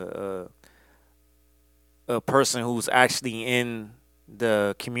a person who's actually in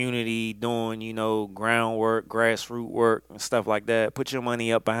the community doing, groundwork, grassroots work, and stuff like that. Put your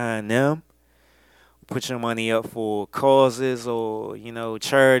money up behind them. Put your money up for causes or,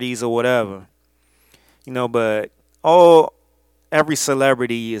 charities or whatever. But every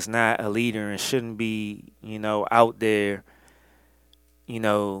celebrity is not a leader and shouldn't be, out there,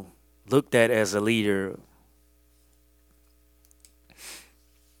 looked at as a leader.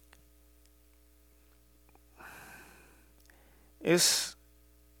 It's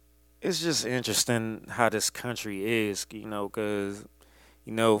just interesting how this country is, because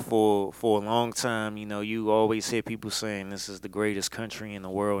for a long time, you always hear people saying this is the greatest country in the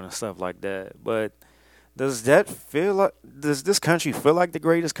world and stuff like that. But does this country feel like the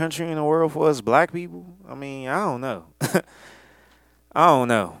greatest country in the world for us black people? I don't know. I don't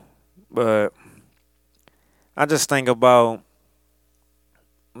know. But I just think about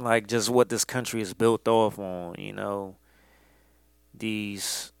like just what this country is built off on,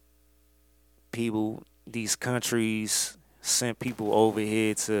 these people, these countries sent people over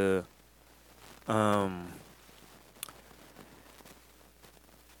here to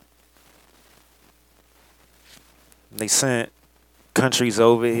they sent countries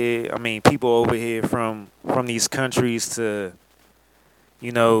over here, people over here from these countries to,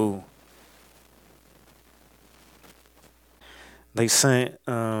 they sent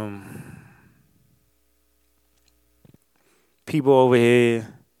people over here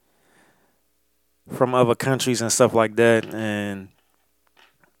from other countries and stuff like that, and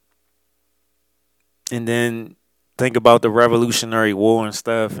then think about the Revolutionary War and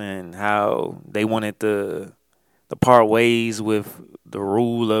stuff and how they wanted to part ways with the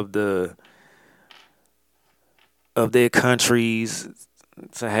rule of their countries,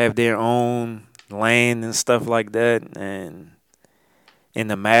 to have their own land and stuff like that, and in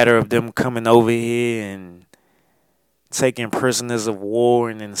the matter of them coming over here and taking prisoners of war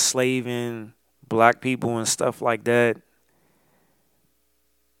and enslaving black people and stuff like that.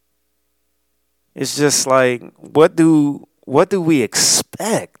 It's just like, what do we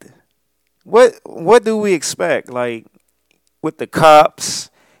expect? What do we expect? Like with the cops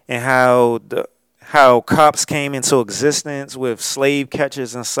and how cops came into existence with slave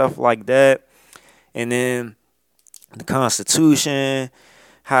catchers and stuff like that, and then the Constitution,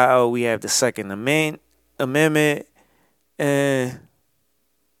 how we have the Second Amendment, and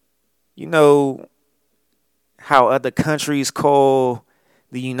how other countries call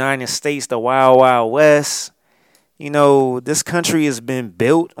the United States the Wild Wild West. This country has been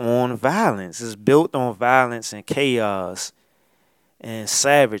built on violence. It's built on violence and chaos and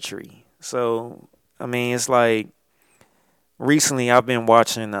savagery. So, it's like recently I've been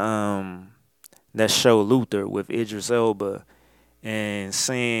watching that show Luther with Idris Elba and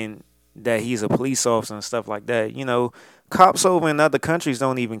seeing that he's a police officer and stuff like that. Cops over in other countries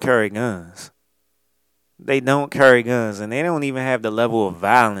don't even carry guns. They don't carry guns, and they don't even have the level of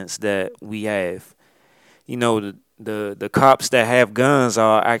violence that we have. The cops that have guns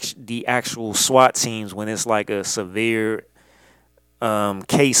are the actual SWAT teams when it's like a severe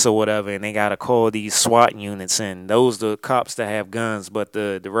case or whatever, and they gotta call these SWAT units in. Those are the cops that have guns, but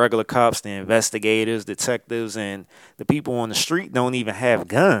the regular cops, the investigators, detectives, and the people on the street don't even have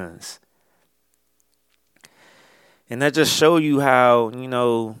guns. And that just show you how,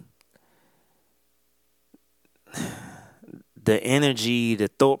 the energy, the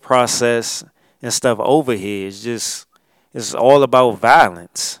thought process and stuff over here is just It's all about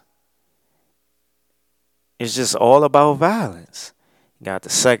violence. It's just all about violence. You got the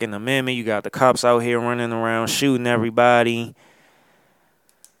Second Amendment. You got the cops out here running around shooting everybody.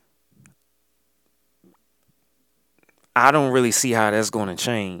 I don't really see how that's going to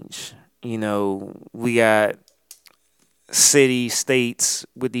change. You know, we got cities, states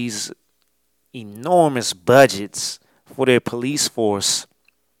with these enormous budgets for their police force,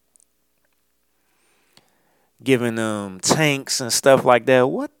 giving them tanks and stuff like that.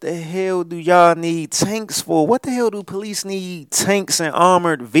 What the hell do y'all need tanks for? What the hell do police need tanks and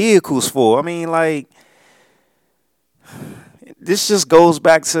armored vehicles for? I mean, like, this just goes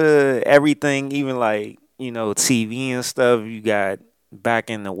back to everything, even like, you know, TV and stuff. You got back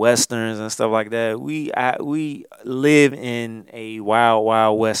in the westerns and stuff like that. We live in a wild,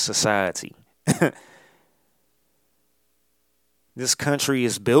 wild west society. This country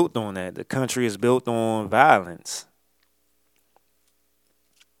is built on that. The country is built on violence.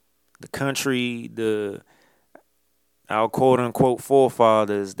 The country, our quote unquote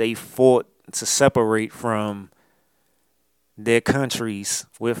forefathers, they fought to separate from their countries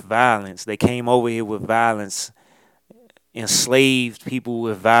with violence. They came over here with violence, enslaved people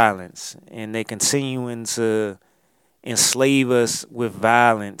with violence, and they're continuing to enslave us with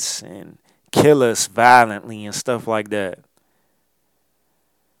violence and kill us violently and stuff like that.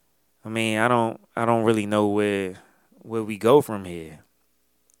 I mean, I don't really know where we go from here.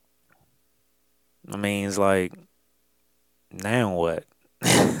 I mean, it's like, now what?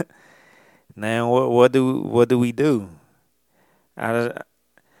 Now what do we do?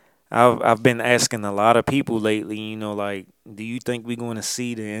 I've been asking a lot of people lately, you know, like, do you think we're going to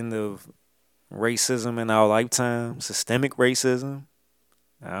see the end of racism in our lifetime? Systemic racism?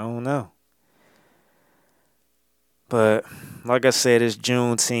 I don't know. But like I said, it's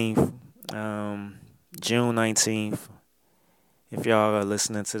Juneteenth, June 19th. If y'all are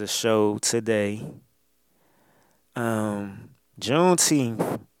listening to the show today,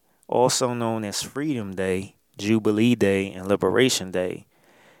 Juneteenth, also known as Freedom Day, Jubilee Day, and Liberation Day,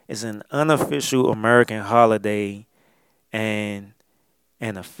 is an unofficial American holiday and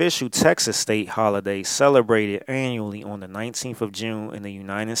an official Texas state holiday celebrated annually on the 19th of June in the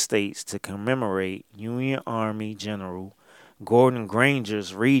United States to commemorate Union Army General Gordon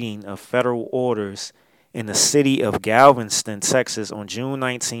Granger's reading of federal orders in the city of Galveston, Texas on June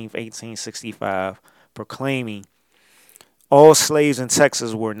 19, 1865, proclaiming all slaves in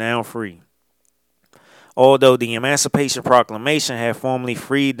Texas were now free. Although the Emancipation Proclamation had formally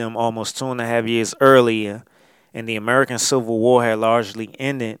freed them almost 2.5 years earlier, and the American Civil War had largely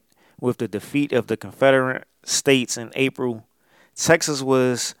ended with the defeat of the Confederate States in April, Texas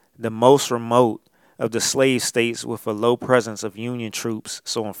was the most remote of the slave states with a low presence of Union troops,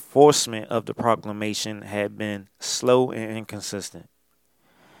 so enforcement of the proclamation had been slow and inconsistent.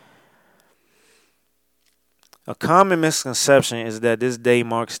 A common misconception is that this day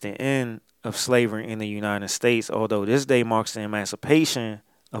marks the end of slavery in the United States, although this day marks the emancipation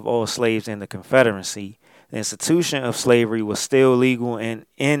of all slaves in the Confederacy. The institution of slavery was still legal and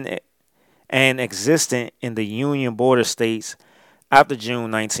existent in the Union border states after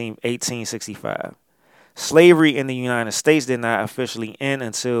June 19, 1865. Slavery in the United States did not officially end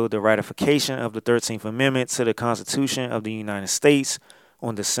until the ratification of the 13th Amendment to the Constitution of the United States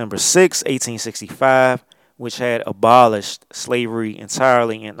on December 6, 1865, which had abolished slavery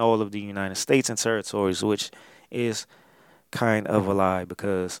entirely in all of the United States and territories, which is kind of a lie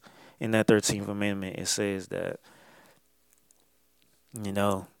because in that 13th Amendment it says that, you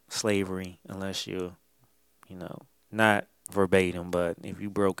know, slavery, unless you're, you know, not verbatim, but if you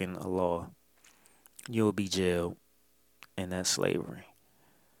broken a law, you'll be jailed, and that's slavery.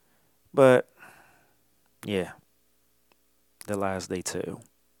 But, yeah, the lies they tell.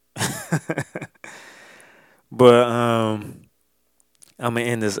 But I'm going to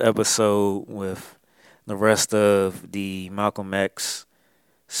end this episode with the rest of the Malcolm X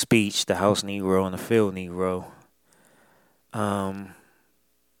speech, the House Negro and the Field Negro.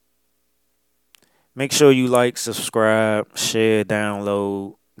 Make sure you like, subscribe, share,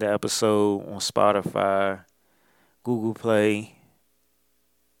 download the episode on Spotify, Google Play,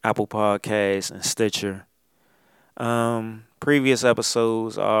 Apple Podcasts, and Stitcher. Previous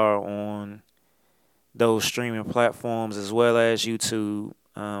episodes are on those streaming platforms as well as YouTube.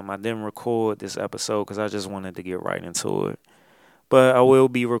 I didn't record this episode because I just wanted to get right into it. But I will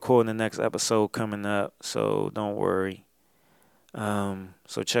be recording the next episode coming up, so don't worry.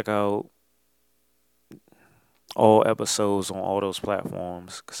 So check out all episodes on all those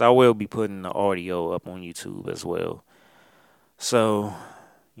platforms because I will be putting the audio up on YouTube as well. So,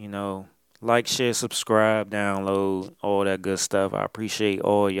 you know, Like, share, subscribe, download, all that good stuff. I appreciate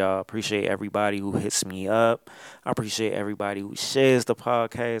all y'all. Appreciate everybody who hits me up. I appreciate everybody who shares the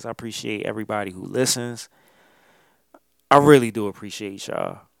podcast. I appreciate everybody who listens. I really do appreciate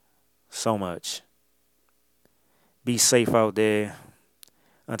y'all so much. Be safe out there.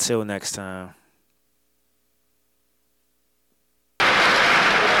 Until next time.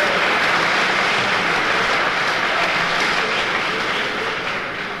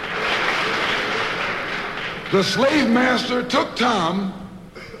 The slave master took Tom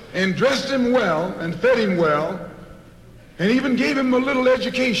and dressed him well and fed him well and even gave him a little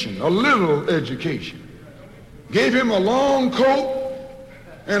education. Gave him a long coat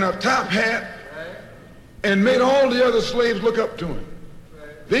and a top hat and made all the other slaves look up to him.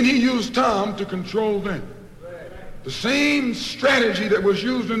 Then he used Tom to control them. The same strategy that was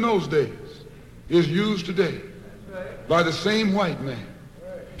used in those days is used today by the same white man.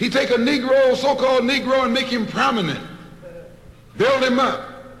 He take a Negro, so-called Negro, and make him prominent. Build him up.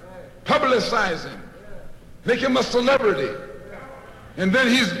 Publicize him. Make him a celebrity. And then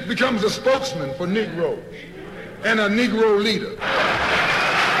he becomes a spokesman for Negroes and a Negro leader.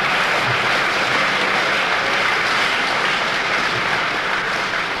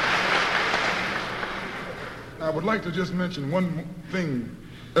 I would like to just mention one thing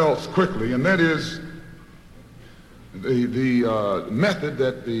else quickly, and that is the method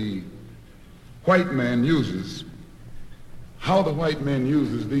that the white man uses, how the white man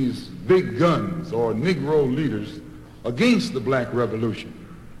uses these big guns or Negro leaders against the black revolution.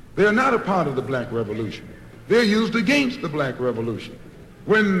 They are not a part of the black revolution. They're used against the black revolution.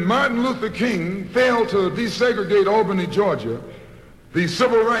 When Martin Luther King failed to desegregate Albany, Georgia, the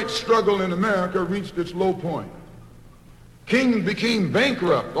civil rights struggle in America reached its low point. King became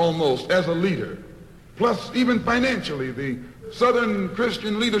bankrupt almost as a leader. Plus, even financially, the Southern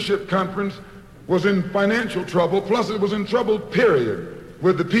Christian Leadership Conference was in financial trouble. Plus, it was in trouble, period,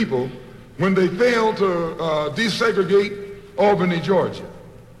 with the people when they failed to desegregate Albany, Georgia.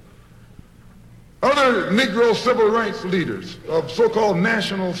 Other Negro civil rights leaders of so-called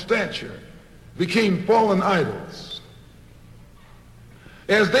national stature became fallen idols.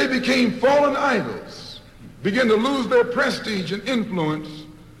 As they became fallen idols, began to lose their prestige and influence,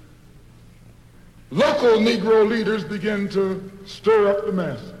 local Negro leaders began to stir up the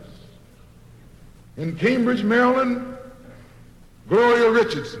masses. In Cambridge, Maryland, Gloria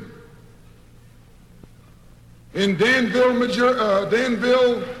Richardson. In Danville,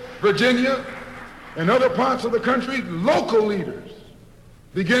 Virginia, and other parts of the country, local leaders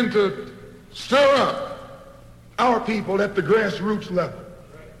began to stir up our people at the grassroots level.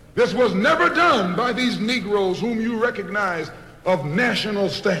 This was never done by these Negroes whom you recognize of national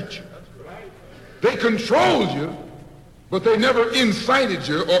stature. They controlled you, but they never incited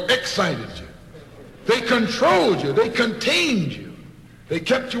you or excited you. They controlled you. They contained you. They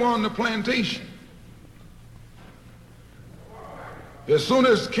kept you on the plantation. As soon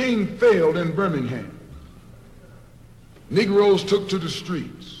as King failed in Birmingham, Negroes took to the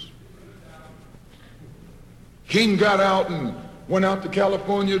streets. King got out and went out to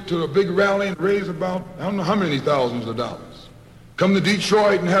California to a big rally and raised about, I don't know how many thousands of dollars. Come to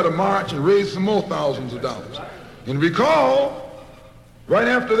Detroit and had a march and raised some more thousands of dollars. And recall, right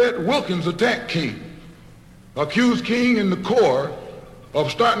after that, Wilkins attacked King, accused King and the Corps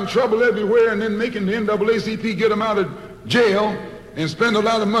of starting trouble everywhere and then making the NAACP get him out of jail and spend a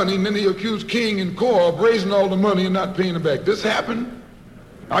lot of money, and then he accused King and Corps of raising all the money and not paying it back. This happened.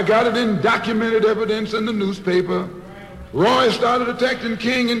 I got it in documented evidence in the newspaper. Roy started attacking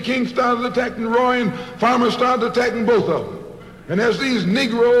King, and King started attacking Roy, and Farmer started attacking both of them. And as these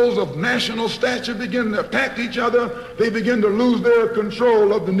Negroes of national stature begin to attack each other, they begin to lose their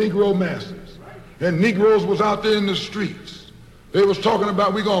control of the Negro masses. And Negroes was out there in the streets. They was talking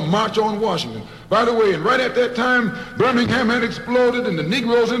about, we're going to march on Washington. By the way, and right at that time, Birmingham had exploded, and the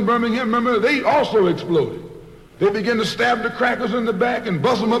Negroes in Birmingham, remember, they also exploded. They began to stab the crackers in the back and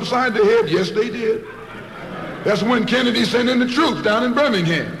bust them upside the head. Yes, they did. That's when Kennedy sent in the troops down in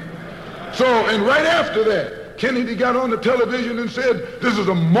Birmingham. So, and right after that, Kennedy got on the television and said, this is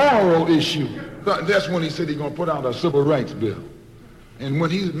a moral issue. That's when he said he's going to put out a civil rights bill. And when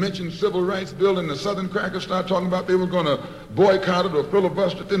he mentioned civil rights bill and the Southern crackers started talking about they were going to boycott it or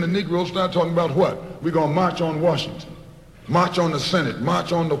filibuster it, then the Negroes started talking about what? We're going to march on Washington, march on the Senate,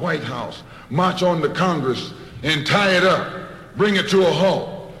 march on the White House, march on the Congress, and tie it up, bring it to a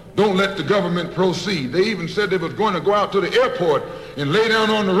halt. Don't let the government proceed. They even said they was going to go out to the airport and lay down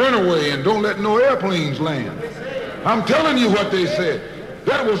on the runway and don't let no airplanes land. I'm telling you what they said.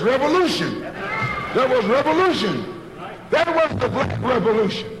 That was revolution. That was revolution. That was the black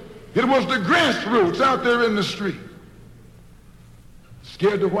revolution. It was the grassroots out there in the street.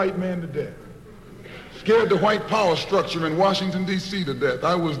 Scared the white man to death. Scared the white power structure in Washington, D.C. to death.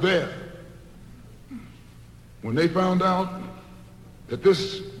 I was there. When they found out that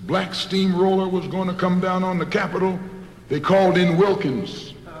this black steamroller was going to come down on the Capitol, they called in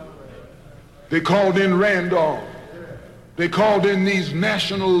Wilkins. They called in Randolph. They called in these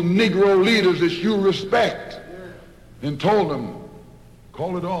national Negro leaders that you respect and told them,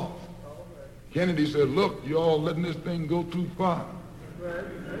 call it off. Kennedy said, look, you all letting this thing go too far.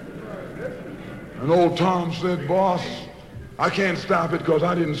 And old Tom said, boss, I can't stop it because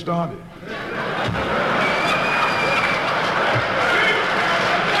I didn't start it.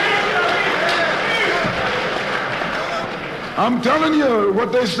 I'm telling you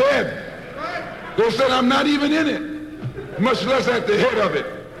what they said. They said, I'm not even in it, much less at the head of it.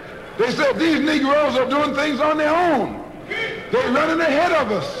 They said, these Negroes are doing things on their own. They're running ahead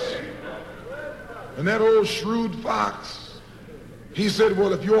of us. And that old shrewd fox, he said,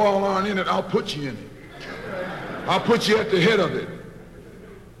 well, if you all aren't in it, I'll put you in it. I'll put you at the head of it.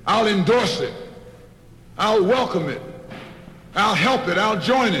 I'll endorse it. I'll welcome it. I'll help it. I'll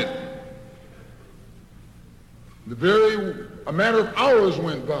join it. A matter of hours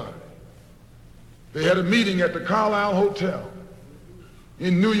went by. They had a meeting at the Carlisle Hotel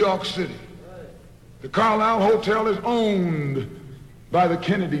in New York City. The Carlisle Hotel is owned by the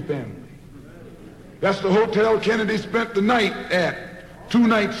Kennedy family. That's the hotel Kennedy spent the night at 2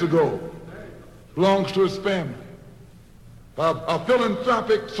 nights ago. Belongs to his family. A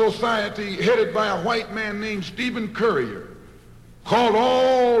philanthropic society headed by a white man named Stephen Currier called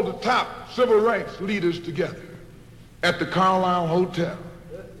all the top civil rights leaders together at the Carlisle Hotel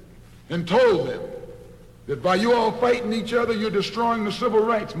and told them that by you all fighting each other, you're destroying the civil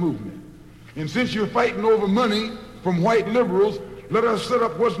rights movement. And since you're fighting over money from white liberals, let us set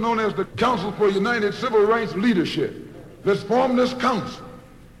up what's known as the Council for United Civil Rights Leadership. Let's form this council,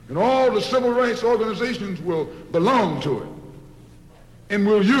 and all the civil rights organizations will belong to it. And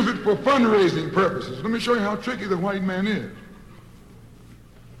we'll use it for fundraising purposes. Let me show you how tricky the white man is.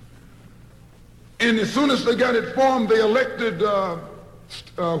 And as soon as they got it formed, they elected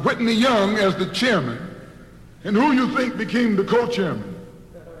Whitney Young as the chairman. And who you think became the co-chairman?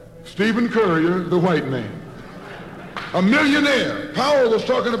 Stephen Currier, the white man. A millionaire. Powell was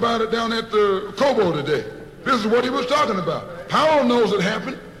talking about it down at the Cobo today. This is what he was talking about. Powell knows it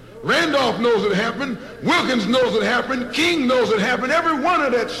happened. Randolph knows it happened. Wilkins knows it happened. King knows it happened. Every one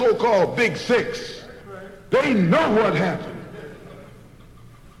of that so-called Big Six, they know what happened.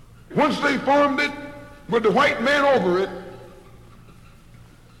 Once they formed it with the white man over it,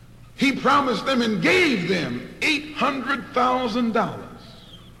 he promised them and gave them $800,000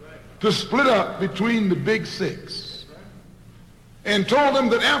 to split up between the Big Six, and told them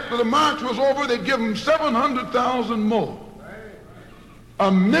that after the march was over, they'd give them $700,000 more.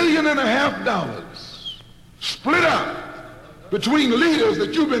 $1.5 million split up between leaders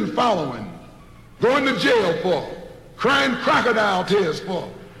that you've been following, going to jail for, crying crocodile tears for,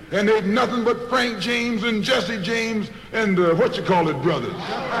 and they've nothing but Frank James and Jesse James and brothers.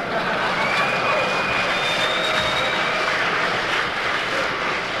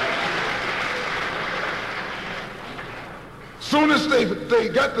 Soon as they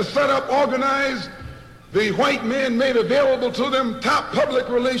got the setup organized, the white men made available to them top public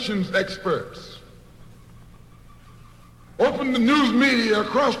relations experts, opened the news media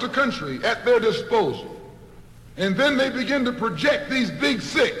across the country at their disposal. And then they begin to project these Big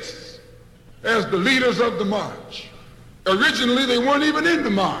Six as the leaders of the march. Originally, they weren't even in the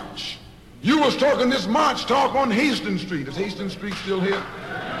march. You was talking this march talk on Hastings Street. Is Hastings Street still here?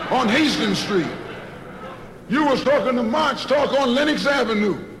 On Hastings Street. You was talking the march talk on Lenox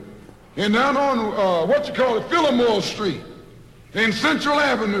Avenue. And down on, Fillmore Street. And Central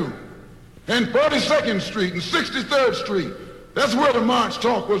Avenue. And 42nd Street and 63rd Street. That's where the march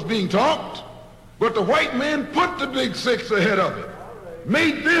talk was being talked. But the white man put the Big Six ahead of it,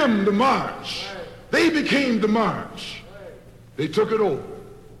 made them the march. They became the march. They took it over.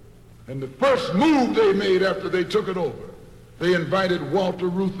 And the first move they made after they took it over, they invited Walter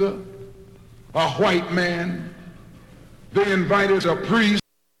Reuther, a white man. They invited a priest,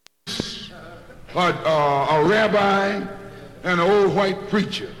 a rabbi, and an old white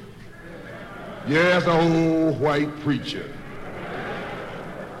preacher. Yes, an old white preacher.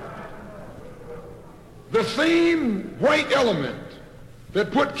 The same white element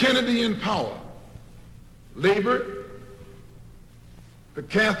that put Kennedy in power, labor, the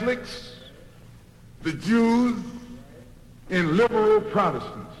Catholics, the Jews, and liberal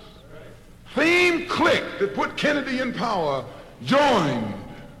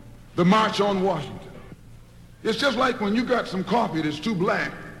the March on Washington. It's just like when you got some coffee that's too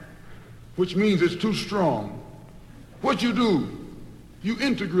black, which means it's too strong. What you do, you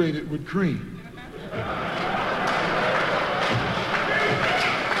integrate it with cream.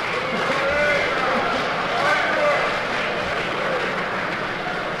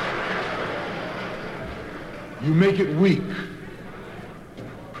 You make it weak.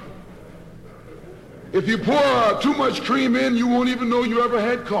 If you pour too much cream in, you won't even know you ever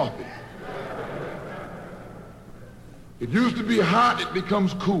had coffee. It used to be hot, it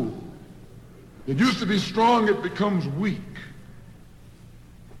becomes cool. It used to be strong, it becomes weak.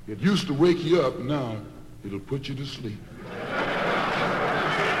 It used to wake you up, now it'll put you to sleep.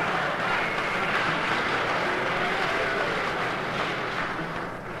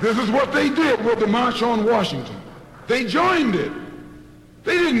 This is what they did with the March on Washington. They joined it.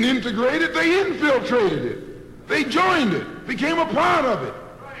 They didn't integrate it, they infiltrated it. They joined it, became a part of it,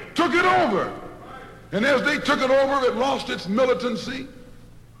 took it over. And as they took it over, it lost its militancy.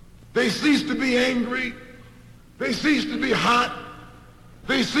 They ceased to be angry. They ceased to be hot.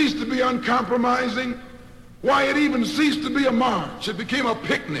 They ceased to be uncompromising. Why, it even ceased to be a march. It became a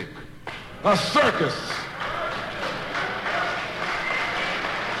picnic, a circus.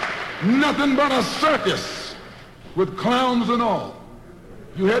 Nothing but a circus with clowns and all.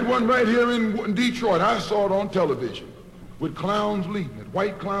 You had one right here in Detroit. I saw it on television with clowns leading it,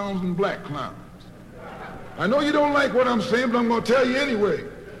 white clowns and black clowns. I know you don't like what I'm saying, but I'm going to tell you anyway,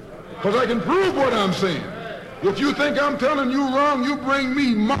 because I can prove what I'm saying. If you think I'm telling you wrong, you bring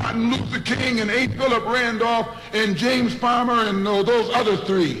me Martin Luther King and A. Philip Randolph and James Farmer and those other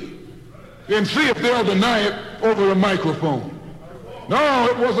three, and see if they'll deny it over a microphone. No,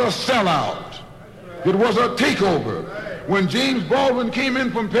 it was a sellout. It was a takeover. When James Baldwin came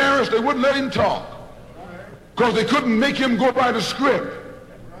in from Paris, they wouldn't let him talk because they couldn't make him go by the script.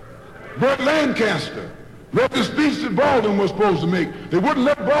 Burt Lancaster read the speech that Baldwin was supposed to make. They wouldn't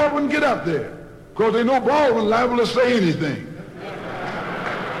let Baldwin get up there because they know Baldwin liable to say anything.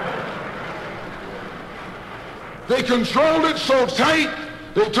 They controlled it so tight,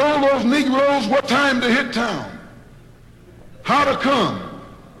 they told those Negroes what time to hit town, how to come,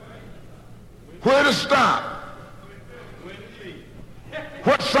 where to stop,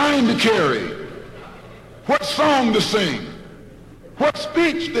 what sign to carry, what song to sing, what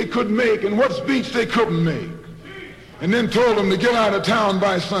speech they could make and what speech they couldn't make, and then told them to get out of town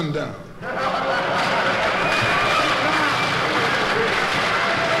by sundown.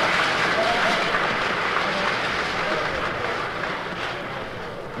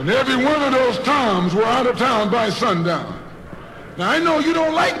 And every one of those Toms were out of town by sundown. Now, I know you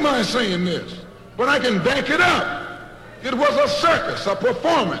don't like my saying this, but I can back it up. It was a circus, a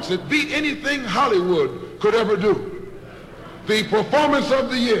performance. It beat anything Hollywood could ever do. The performance of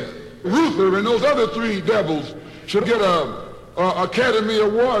the year. Ruther and those other three devils should get a Academy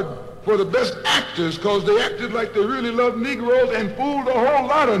Award for the best actors because they acted like they really loved Negroes and fooled a whole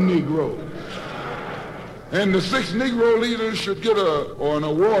lot of Negroes. And the 6 Negro leaders should get an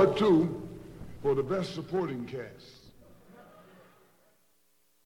award, too, for the best supporting cast.